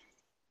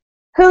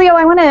 Julio,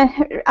 I want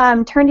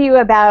to turn to you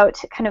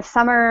about kind of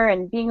summer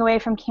and being away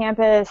from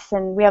campus,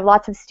 and we have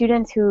lots of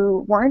students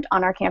who weren't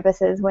on our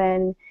campuses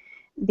when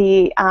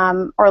the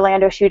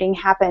Orlando shooting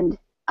happened.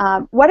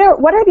 What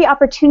are the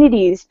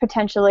opportunities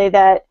potentially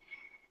that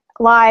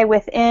lie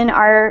within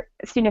our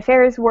student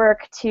affairs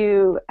work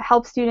to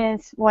help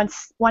students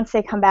once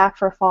they come back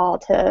for fall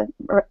to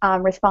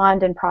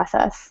respond and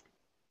process?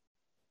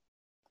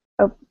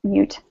 Oh,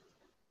 mute.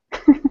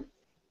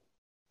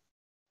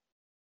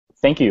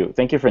 Thank you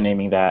for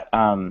naming that.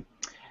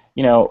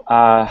 You know,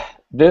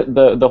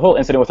 the whole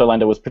incident with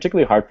Orlando was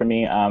particularly hard for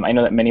me. I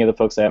know that many of the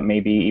folks that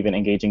may be even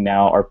engaging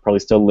now are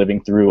probably still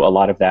living through a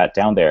lot of that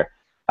down there.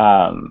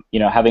 You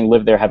know, having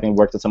lived there, having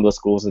worked at some of the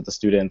schools that the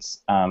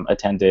students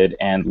attended,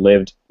 and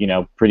lived, you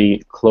know,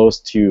 pretty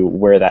close to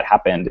where that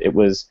happened, it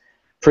was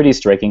pretty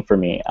striking for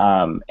me.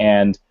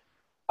 And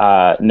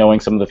knowing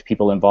some of the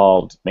people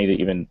involved made it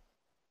even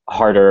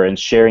harder, and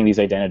sharing these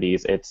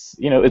identities, it's,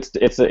 you know,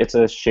 it's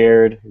a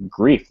shared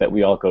grief that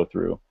we all go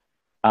through.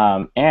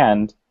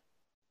 And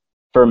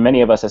for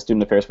many of us as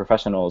student affairs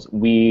professionals,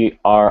 we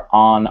are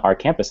on our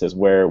campuses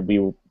where we,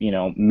 you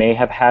know, may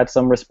have had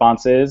some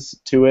responses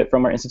to it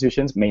from our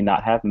institutions, may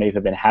not have, may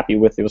have been happy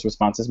with those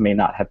responses, may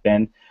not have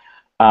been.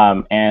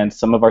 And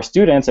some of our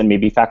students, and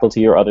maybe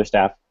faculty or other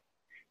staff,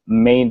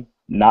 may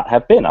not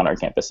have been on our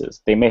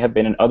campuses. They may have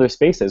been in other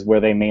spaces where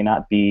they may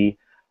not be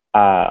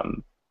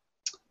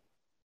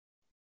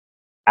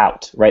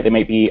out, right? They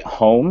may be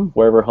home,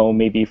 wherever home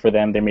may be for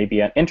them. They may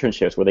be at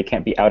internships where they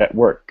can't be out at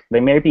work. They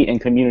may be in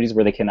communities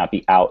where they cannot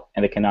be out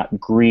and they cannot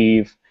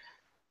grieve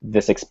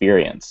this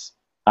experience.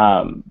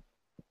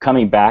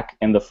 Coming back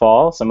in the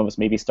fall, some of us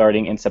may be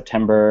starting in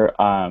September,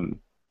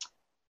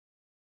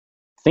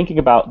 thinking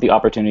about the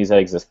opportunities that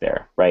exist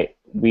there, right?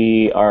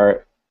 We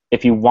are,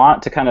 if you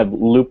want to kind of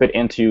loop it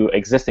into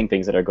existing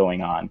things that are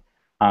going on,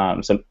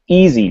 some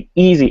easy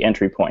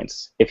entry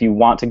points. If you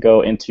want to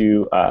go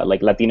into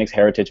like Latinx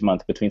Heritage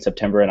Month between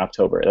September and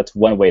October, that's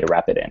one way to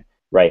wrap it in,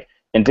 right?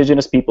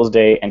 Indigenous Peoples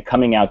Day and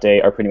Coming Out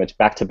Day are pretty much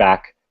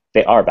back-to-back.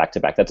 They are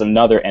back-to-back. That's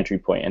another entry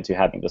point into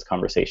having this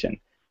conversation.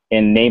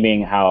 in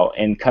naming how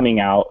and coming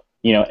out,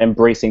 you know,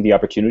 embracing the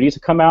opportunity to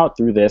come out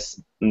through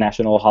this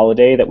national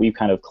holiday that we've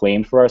kind of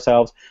claimed for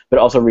ourselves, but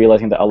also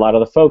realizing that a lot of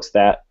the folks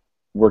that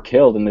were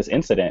killed in this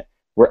incident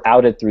were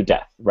outed through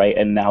death, right?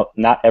 And now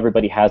not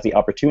everybody has the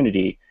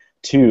opportunity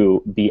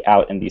to be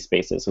out in these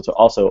spaces, so to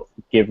also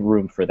give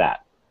room for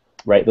that,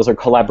 right? Those are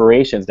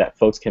collaborations that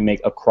folks can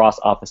make across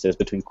offices,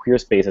 between queer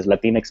spaces,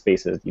 Latinx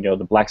spaces. You know,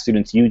 the Black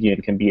Students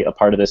Union can be a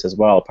part of this as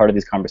well, part of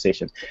these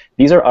conversations.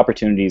 These are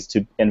opportunities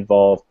to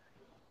involve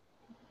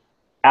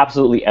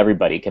absolutely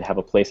everybody can have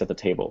a place at the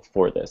table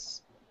for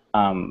this.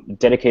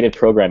 Dedicated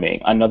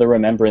programming, another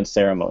remembrance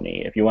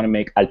ceremony, if you want to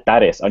make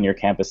altares on your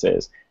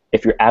campuses,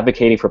 if you're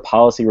advocating for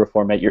policy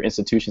reform at your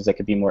institutions that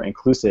could be more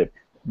inclusive,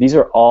 these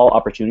are all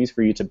opportunities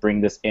for you to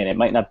bring this in. It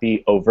might not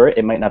be overt,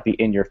 it might not be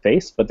in your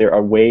face, but there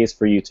are ways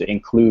for you to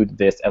include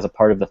this as a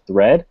part of the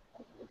thread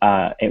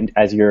and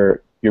as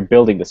you're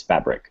building this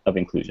fabric of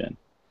inclusion.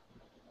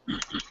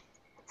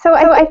 So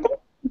I think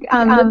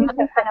moving to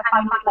kind of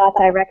final thoughts,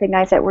 I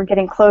recognize that we're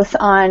getting close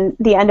on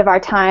the end of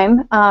our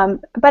time.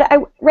 But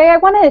Ray, I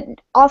want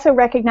to also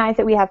recognize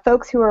that we have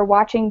folks who are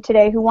watching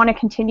today who want to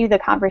continue the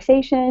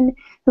conversation,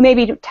 who may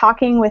be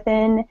talking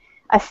within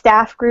a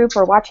staff group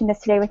or watching this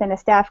today within a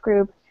staff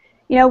group.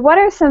 You know, what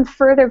are some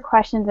further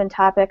questions and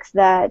topics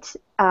that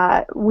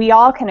we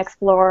all can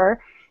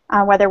explore,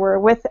 whether we're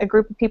with a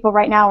group of people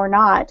right now or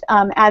not,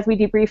 as we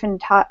debrief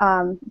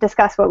and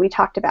discuss what we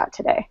talked about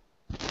today?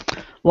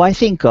 Well, I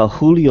think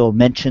Julio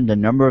mentioned a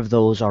number of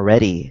those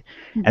already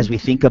as we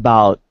think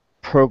about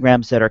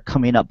programs that are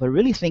coming up, but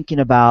really thinking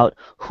about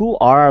who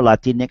are our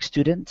Latinx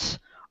students?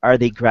 Are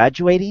they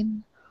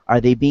graduating?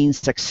 Are they being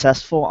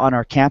successful on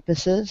our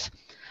campuses?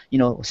 You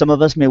know, some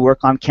of us may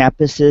work on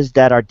campuses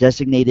that are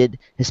designated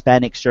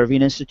Hispanic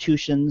serving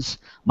institutions,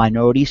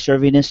 minority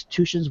serving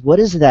institutions. What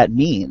does that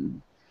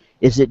mean?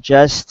 Is it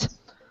just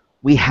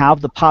we have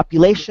the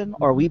population,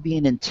 or are we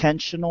being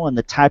intentional in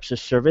the types of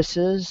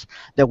services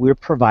that we're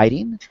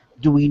providing?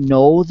 Do we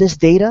know this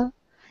data?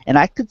 And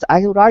I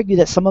would argue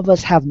that some of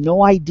us have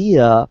no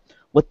idea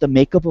what the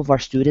makeup of our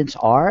students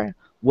are,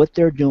 what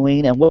they're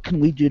doing, and what can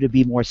we do to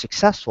be more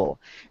successful.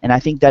 And I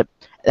think that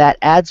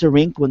adds a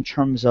wrinkle in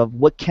terms of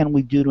what can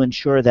we do to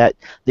ensure that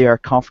they are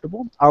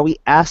comfortable. Are we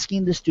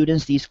asking the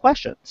students these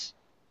questions?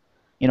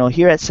 You know,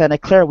 here at Santa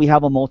Clara, we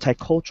have a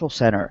multicultural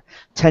center,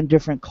 10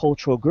 different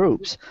cultural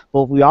groups.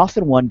 But we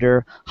often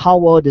wonder, how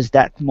well does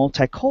that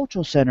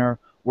multicultural center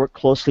work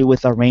closely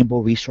with our Rainbow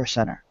Resource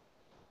Center?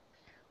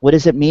 What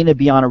does it mean to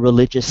be on a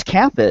religious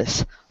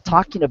campus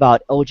talking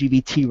about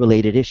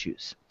LGBT-related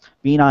issues?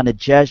 Being on a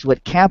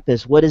Jesuit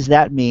campus, what does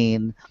that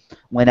mean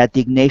when at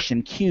the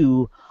Ignatian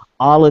Q,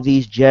 all of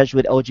these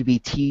Jesuit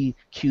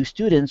LGBTQ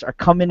students are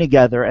coming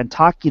together and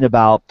talking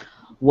about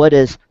what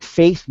does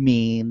faith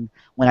mean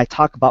when I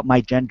talk about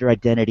my gender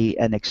identity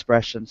and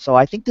expression. So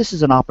I think this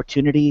is an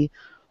opportunity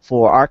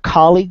for our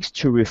colleagues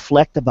to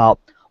reflect about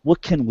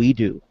what can we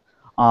do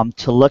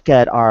to look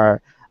at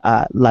our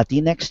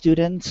Latinx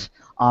students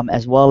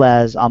as well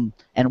as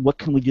and what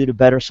can we do to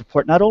better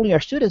support not only our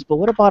students, but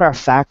what about our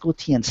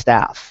faculty and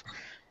staff?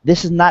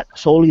 This is not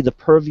solely the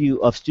purview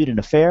of student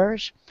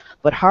affairs,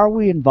 but how are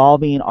we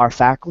involving our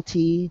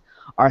faculty,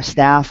 our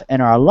staff,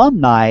 and our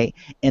alumni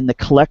in the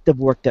collective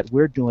work that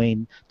we're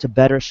doing to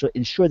better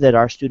ensure that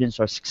our students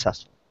are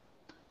successful.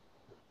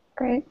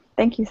 Great.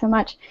 Thank you so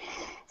much.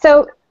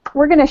 So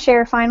we're going to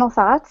share final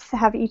thoughts,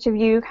 have each of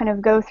you kind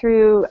of go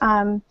through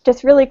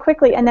just really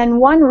quickly, and then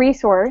one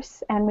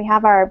resource, and we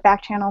have our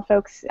back channel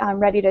folks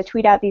ready to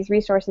tweet out these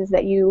resources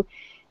that you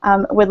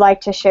would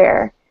like to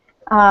share.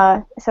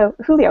 So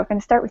Julio, I'm going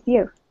to start with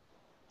you.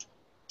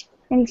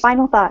 Any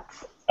final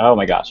thoughts? Oh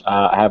my gosh,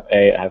 I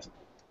have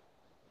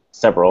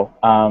several.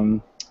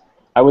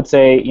 I would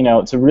say, you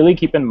know, to really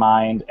keep in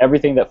mind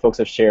everything that folks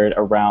have shared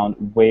around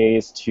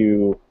ways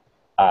to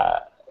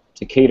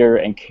cater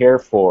and care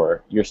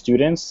for your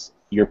students,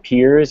 your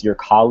peers, your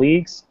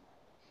colleagues.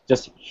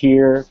 Just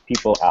hear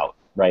people out,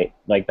 right?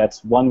 Like,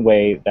 that's one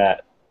way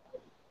that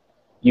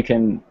you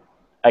can,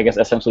 I guess,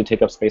 essentially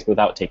take up space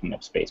without taking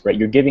up space, right?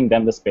 You're giving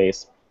them the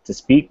space to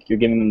speak. You're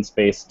giving them the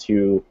space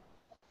to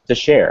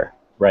share,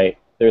 right?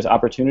 There's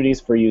opportunities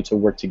for you to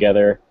work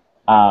together.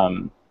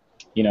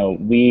 You know,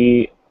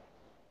 we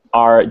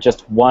are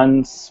just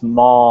one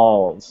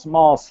small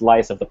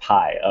slice of the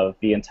pie of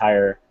the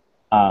entire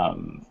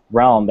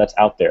realm that's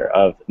out there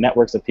of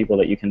networks of people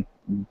that you can,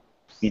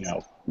 you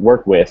know,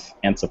 work with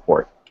and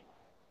support.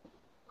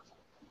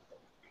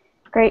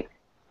 Great.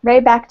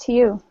 Ray, back to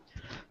you.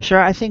 Sure.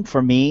 I think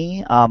for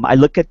me, I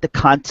look at the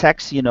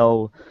context. You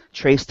know,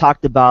 Trace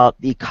talked about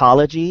the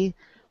ecology.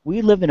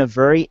 We live in a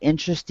very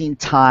interesting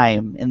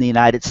time in the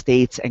United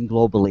States and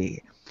globally.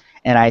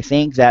 And I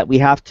think that we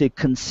have to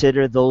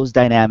consider those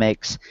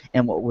dynamics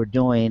in what we're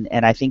doing.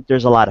 And I think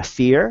there's a lot of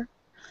fear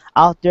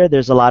out there.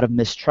 There's a lot of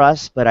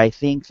mistrust. But I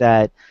think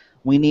that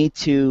we need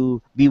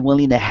to be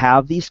willing to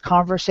have these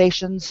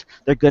conversations.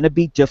 They're going to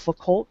be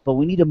difficult, but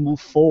we need to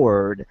move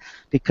forward,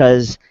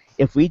 because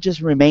if we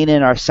just remain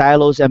in our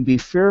silos and be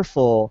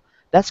fearful,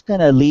 that's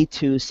going to lead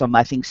to some,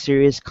 I think,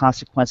 serious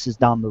consequences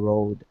down the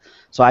road.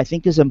 So I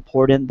think it's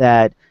important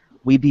that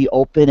we be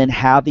open and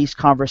have these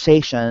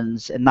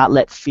conversations and not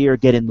let fear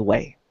get in the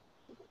way.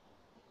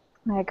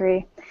 I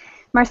agree.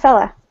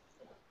 Marcela.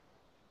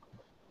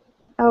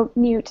 Oh,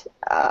 mute.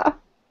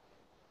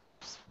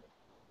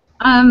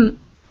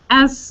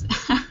 As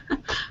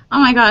oh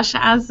my gosh,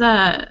 as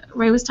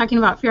Ray was talking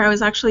about fear, I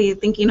was actually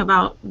thinking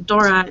about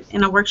Dora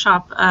in a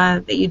workshop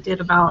that you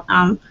did about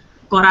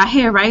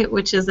coraje, right,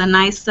 which is a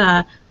nice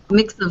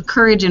mix of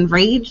courage and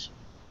rage.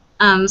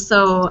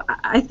 So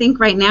I think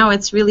right now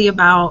it's really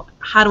about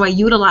how do I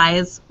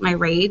utilize my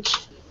rage?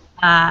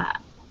 How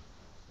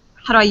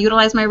do I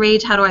utilize my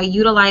rage? How do I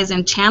utilize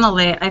and channel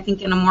it, I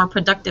think, in a more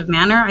productive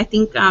manner? I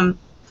think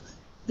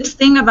this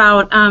thing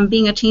about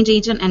being a change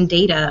agent and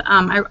data,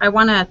 I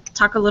want to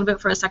talk a little bit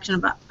for a section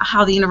about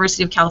how the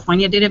University of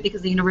California did it,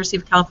 because the University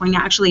of California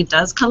actually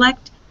does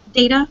collect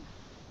data,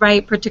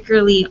 right,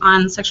 particularly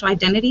on sexual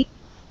identity.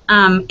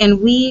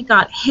 And we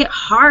got hit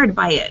hard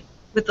by it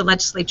with the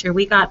legislature.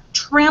 We got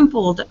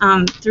trampled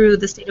through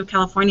the state of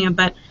California,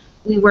 but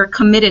we were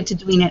committed to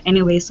doing it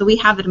anyway. So we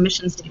have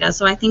admissions data.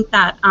 So I think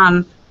that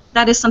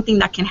that is something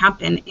that can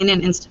happen in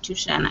an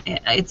institution.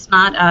 It's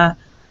not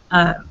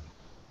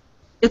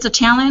it's a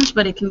challenge,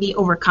 but it can be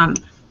overcome.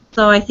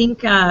 So I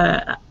think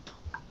I've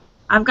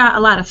got a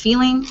lot of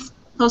feelings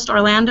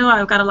post-Orlando.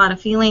 I've got a lot of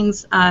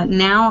feelings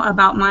now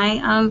about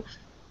my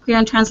queer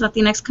and trans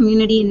Latinx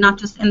community, not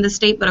just in the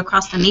state, but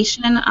across the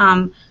nation.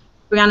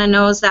 Brianna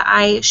knows that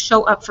I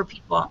show up for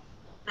people,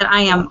 that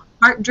I am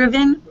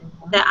heart-driven,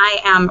 that I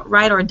am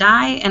ride or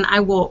die, and I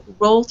will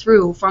roll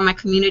through for my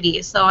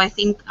community. So I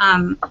think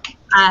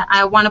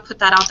I want to put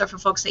that out there for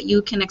folks, that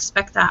you can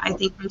expect that, I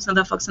think, from some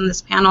of the folks on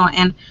this panel,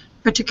 and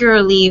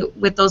particularly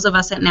with those of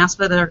us at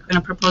NASPA that are going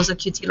to propose a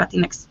QT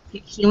Latinx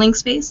healing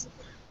space.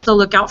 So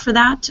look out for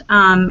that.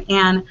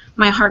 And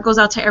my heart goes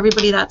out to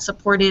everybody that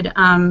supported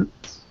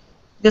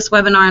this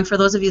webinar, and for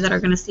those of you that are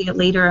going to see it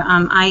later,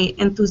 I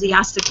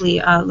enthusiastically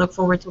look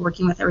forward to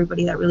working with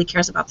everybody that really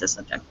cares about this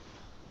subject.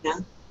 Yeah.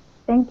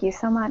 Thank you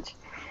so much.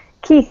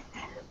 Keith.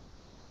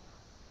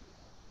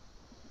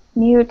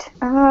 Mute.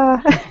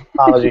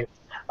 Apologies.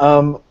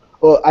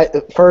 Well,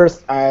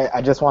 first,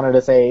 I just wanted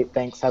to say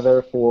thanks,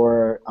 Heather,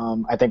 for,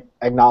 I think,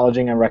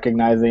 acknowledging and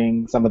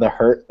recognizing some of the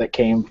hurt that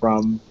came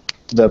from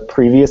the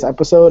previous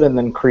episode, and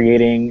then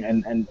creating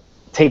and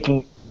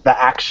taking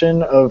the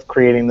action of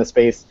creating the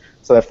space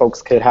so that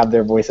folks could have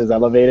their voices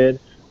elevated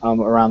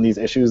around these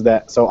issues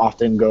that so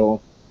often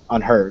go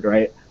unheard,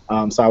 right?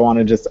 So I want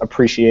to just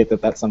appreciate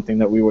that that's something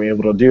that we were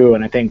able to do.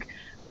 And I think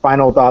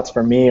final thoughts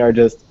for me are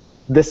just,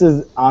 this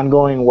is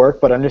ongoing work,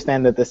 but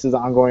understand that this is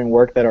ongoing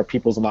work that are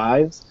people's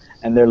lives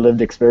and their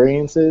lived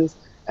experiences.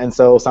 And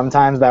so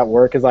sometimes that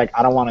work is like,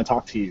 I don't want to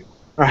talk to you,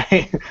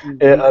 right?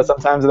 Mm-hmm.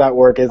 Sometimes that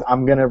work is,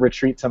 I'm going to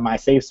retreat to my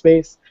safe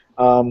space,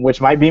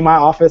 which might be my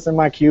office and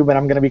my cube, and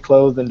I'm going to be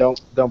closed and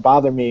don't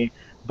bother me.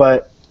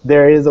 But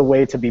there is a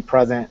way to be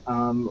present,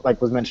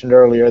 like was mentioned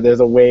earlier.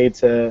 There's a way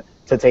to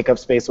take up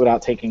space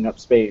without taking up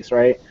space,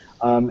 right?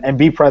 And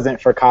be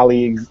present for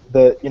colleagues.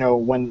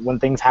 When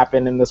things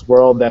happen in this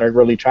world that are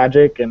really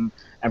tragic and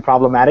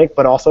problematic,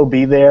 but also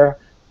be there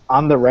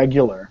on the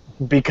regular,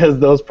 because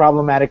those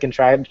problematic and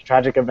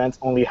tragic events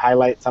only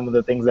highlight some of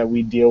the things that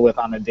we deal with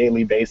on a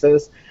daily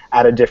basis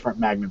at a different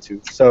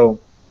magnitude. So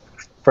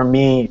for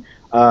me,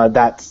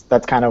 that's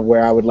kind of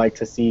where I would like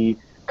to see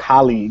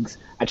colleagues.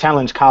 I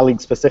challenge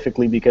colleagues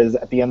specifically because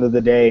at the end of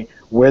the day,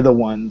 we're the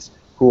ones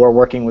who are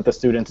working with the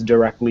students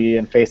directly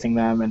and facing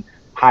them, and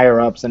higher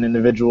ups and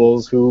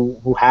individuals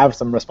who have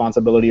some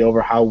responsibility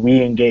over how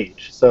we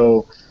engage.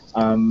 So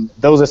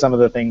those are some of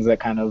the things that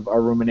kind of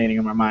are ruminating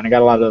in my mind. I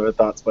got a lot of other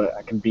thoughts, but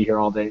I can be here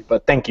all day.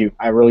 But thank you.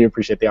 I really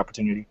appreciate the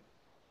opportunity.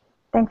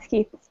 Thanks,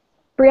 Keith.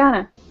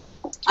 Brianna.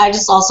 I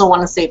just also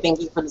want to say thank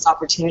you for this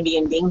opportunity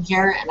and being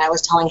here. And I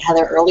was telling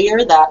Heather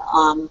earlier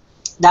that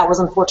that was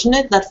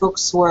unfortunate that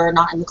folks were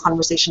not in the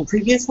conversation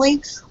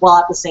previously, while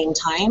at the same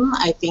time,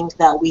 I think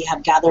that we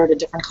have gathered a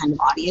different kind of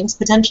audience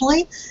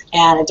potentially,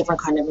 and a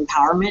different kind of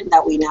empowerment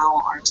that we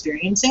now are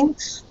experiencing.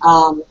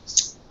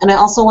 And I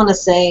also want to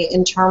say,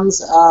 in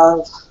terms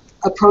of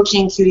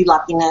approaching QT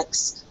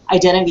Latinx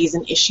identities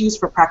and issues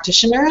for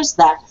practitioners,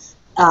 that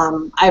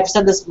I've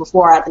said this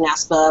before at the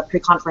NASPA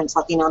Pre-Conference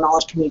Latino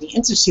Knowledge Community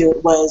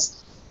Institute,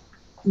 was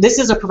this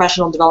is a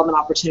professional development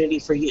opportunity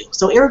for you.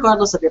 So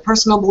irregardless of your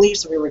personal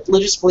beliefs or your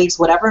religious beliefs,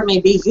 whatever it may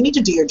be, you need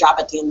to do your job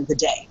at the end of the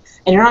day.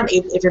 And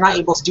if you're not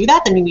able to do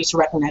that, then you need to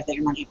recognize that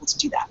you're not able to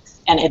do that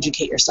and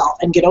educate yourself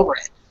and get over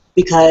it.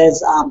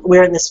 Because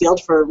we're in this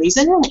field for a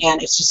reason,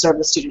 and it's to serve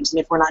the students.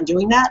 And if we're not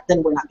doing that,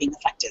 then we're not being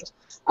effective.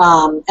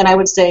 And I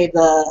would say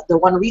the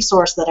one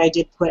resource that I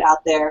did put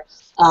out there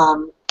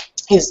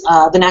is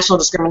the National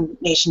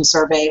Discrimination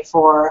Survey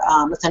for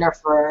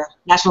the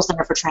National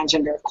Center for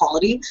Transgender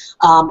Equality.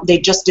 They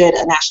just did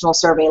a national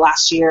survey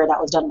last year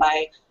that was done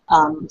by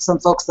some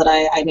folks that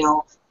I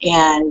know,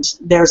 and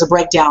there's a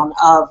breakdown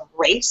of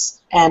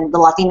race, and the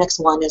Latinx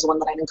one is one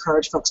that I'd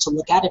encourage folks to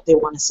look at if they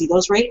want to see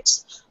those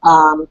rates.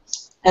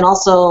 And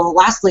also,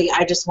 lastly,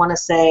 I just want to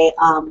say,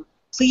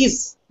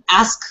 please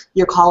ask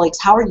your colleagues,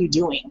 how are you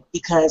doing?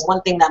 Because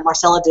one thing that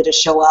Marcela did is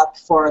show up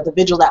for the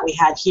vigil that we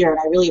had here, and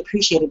I really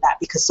appreciated that,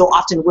 because so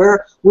often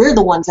we're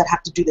the ones that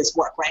have to do this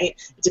work, right?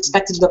 It's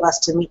expected of us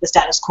to meet the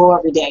status quo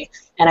every day,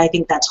 and I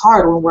think that's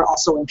hard when we're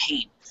also in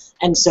pain.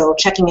 And so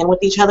checking in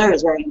with each other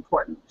is very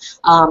important.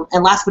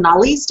 And last but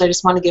not least, I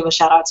just want to give a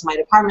shout out to my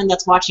department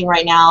that's watching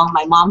right now,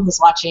 my mom who's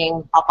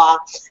watching, Papa,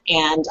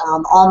 and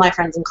all my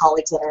friends and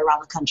colleagues that are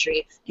around the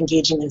country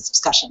engaging in this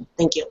discussion.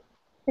 Thank you.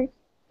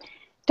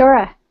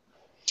 Dora.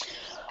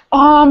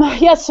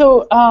 Yeah,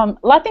 so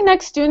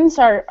Latinx students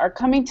are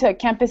coming to a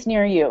campus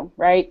near you,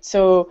 right?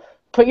 So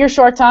put your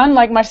shorts on,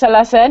 like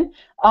Marcela said,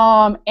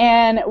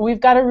 and we've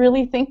got to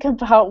really think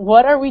about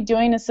what are we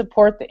doing to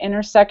support the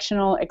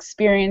intersectional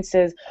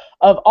experiences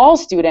of all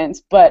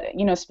students, but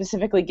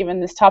specifically given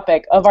this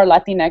topic of our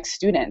Latinx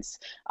students.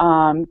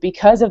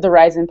 Because of the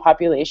rise in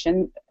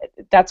population,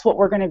 that's what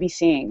we're going to be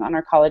seeing on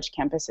our college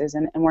campuses,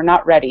 and we're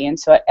not ready. And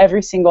so at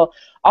every single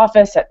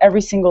office, at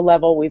every single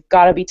level, we've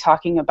got to be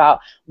talking about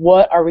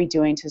what are we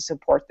doing to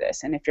support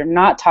this. And if you're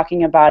not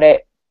talking about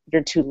it,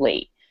 you're too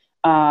late.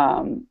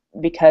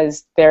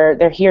 Because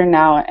they're here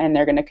now, and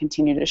they're going to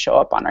continue to show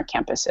up on our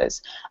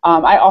campuses.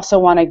 I also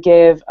want to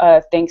give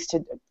thanks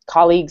to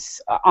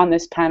colleagues on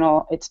this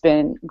panel. It's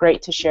been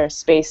great to share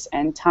space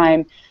and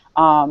time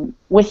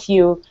with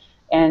you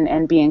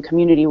and be in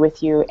community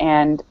with you.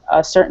 And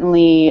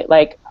certainly,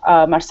 like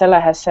Marcela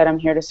has said, I'm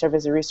here to serve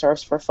as a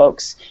resource for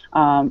folks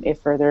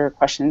if further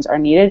questions are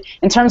needed.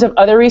 In terms of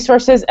other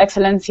resources,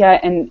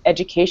 Excelencia in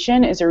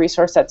Education is a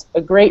resource that's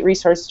a great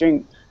resource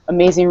doing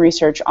amazing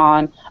research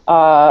on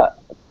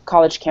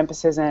college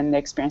campuses and the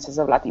experiences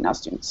of Latino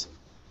students.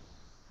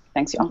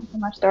 Thanks, y'all. Thank you so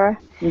much, Dora.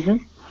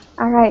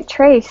 All right,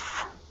 Trace.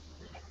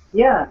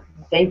 Yeah,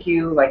 thank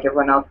you, like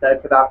everyone else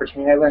said, for the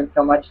opportunity. I learned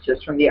so much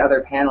just from the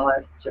other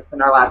panelists just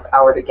in our last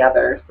hour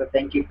together, so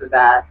thank you for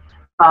that.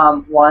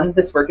 One,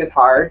 this work is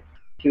hard.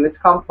 Two, it's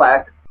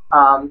complex.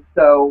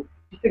 So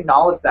just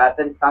acknowledge that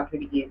it's not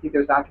going to be easy.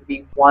 There's not going to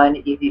be one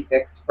easy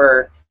fix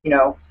for,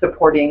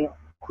 supporting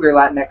queer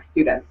Latinx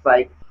students.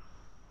 Like,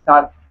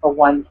 not a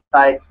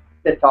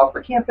one-size-fits-all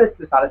for campus.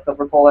 There's not a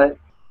silver bullet.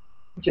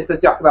 Just as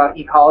you talk about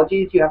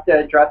ecologies, you have to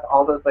address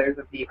all those layers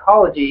of the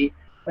ecology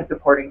when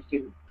supporting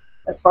students.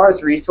 As far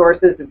as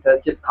resources, and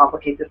to just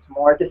complicate this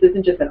more, this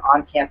isn't just an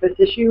on-campus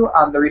issue.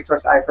 The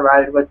resource I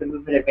provided was the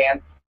Movement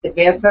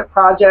Advancement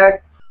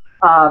Project.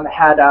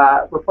 Had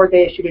a report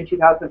they issued in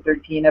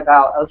 2013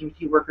 about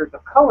LGBT workers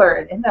of color,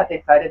 and in that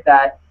they cited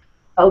that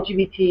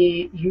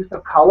LGBT youth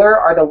of color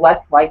are the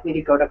less likely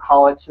to go to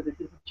college. So this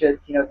isn't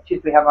just,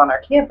 students we have on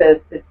our campus.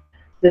 This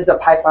is a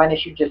pipeline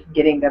issue, just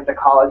getting them to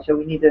college. So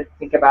we need to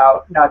think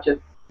about not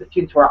just the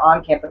students who are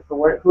on campus, but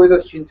who are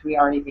those students we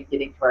aren't even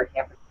getting to our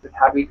campuses, and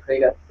how do we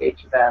create a space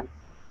for them?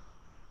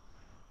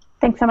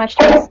 Thanks so much,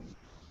 Trace.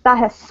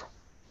 Xajés.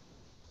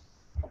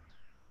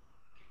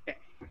 Okay.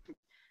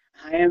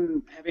 I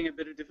am having a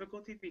bit of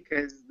difficulty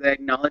because the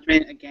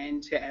acknowledgement,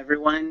 again, to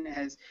everyone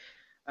has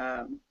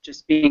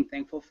just being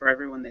thankful for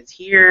everyone that's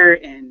here,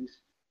 and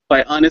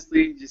quite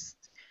honestly, just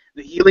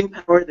the healing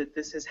power that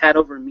this has had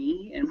over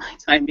me and my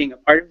time being a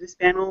part of this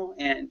panel,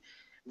 and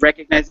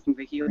recognizing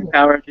the healing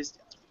power, just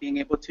being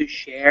able to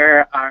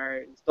share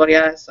our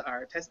historias,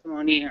 our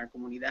testimony, our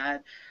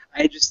comunidad.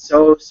 I'm just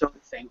so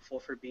thankful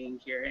for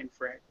being here and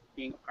for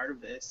being a part of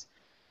this.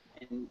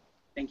 And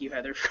thank you,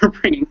 Heather, for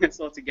bringing this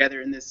all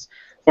together in this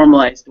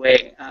formalized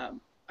way.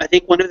 I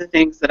think one of the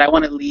things that I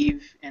want to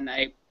leave, and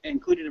I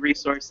included a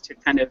resource to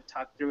kind of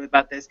talk through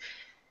about this,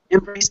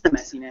 embrace the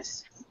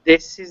messiness.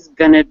 This is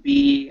going to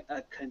be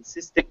a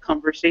consistent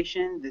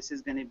conversation. This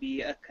is going to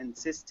be a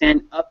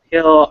consistent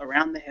uphill,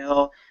 around the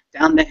hill,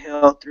 down the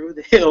hill, through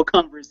the hill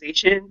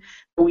conversation.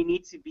 But we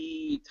need to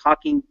be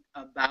talking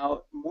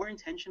about more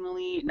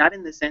intentionally, not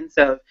in the sense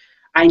of,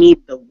 I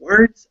need the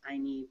words, I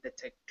need the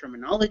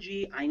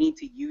terminology, I need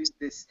to use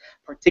this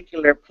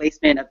particular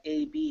placement of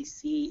A, B,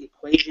 C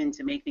equation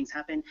to make things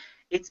happen.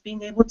 It's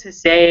being able to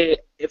say,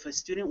 if a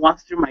student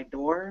walks through my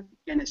door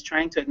and is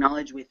trying to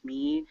acknowledge with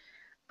me,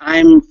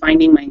 I'm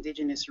finding my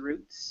indigenous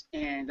roots,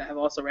 and I've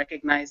also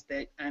recognized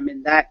that I'm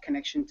in that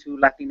connection to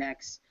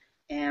Latinx,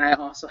 and I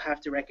also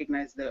have to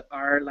recognize that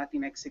our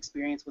Latinx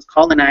experience was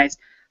colonized.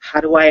 How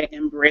do I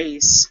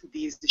embrace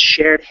these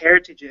shared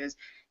heritages?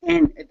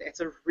 And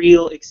it's a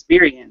real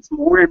experience.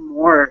 More and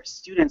more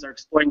students are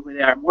exploring who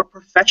they are. More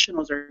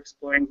professionals are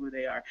exploring who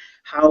they are.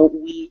 How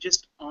we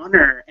just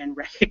honor and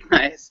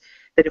recognize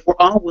that if we're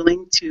all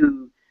willing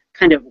to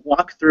kind of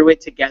walk through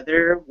it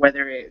together,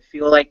 whether it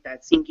feel like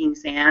that sinking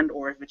sand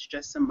or if it's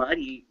just some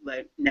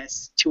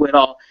muddiness to it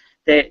all,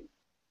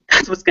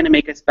 that's what's going to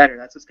make us better.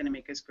 That's what's going to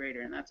make us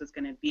greater. And that's what's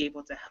going to be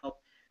able to help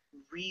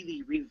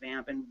really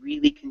revamp and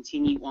really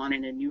continue on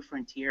in a new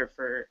frontier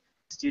for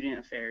student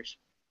affairs.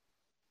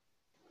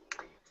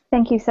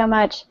 Thank you so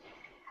much.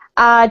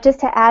 Just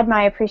to add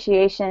my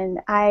appreciation,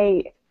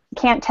 I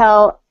can't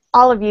tell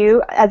all of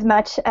you as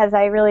much as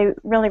I really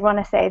want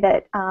to say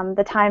that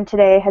the time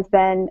today has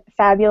been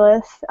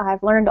fabulous.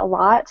 I've learned a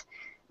lot.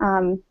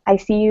 I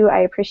see you, I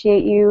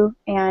appreciate you,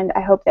 and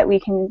I hope that we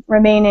can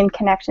remain in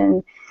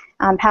connection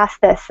past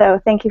this. So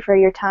thank you for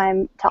your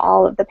time to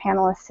all of the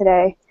panelists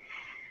today.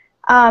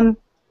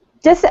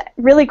 Just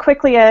really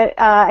quickly,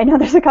 I know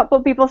there's a couple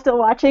of people still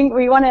watching.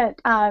 We want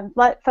to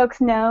let folks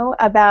know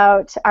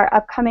about our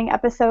upcoming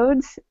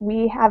episodes.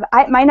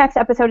 My next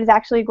episode is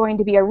actually going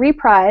to be a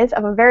reprise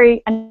of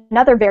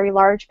another very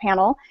large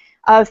panel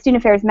of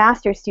Student Affairs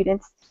Master's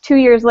students 2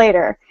 years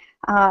later.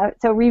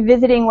 So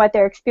revisiting what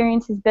their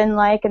experience has been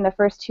like in the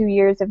first 2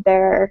 years of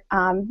their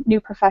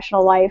new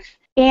professional life.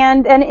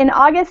 And then in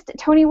August,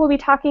 Tony will be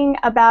talking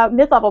about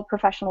mid-level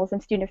professionals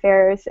in student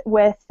affairs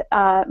with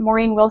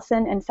Maureen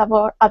Wilson and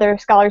several other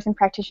scholars and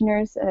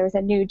practitioners. There was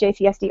a new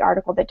JCSD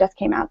article that just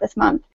came out this month.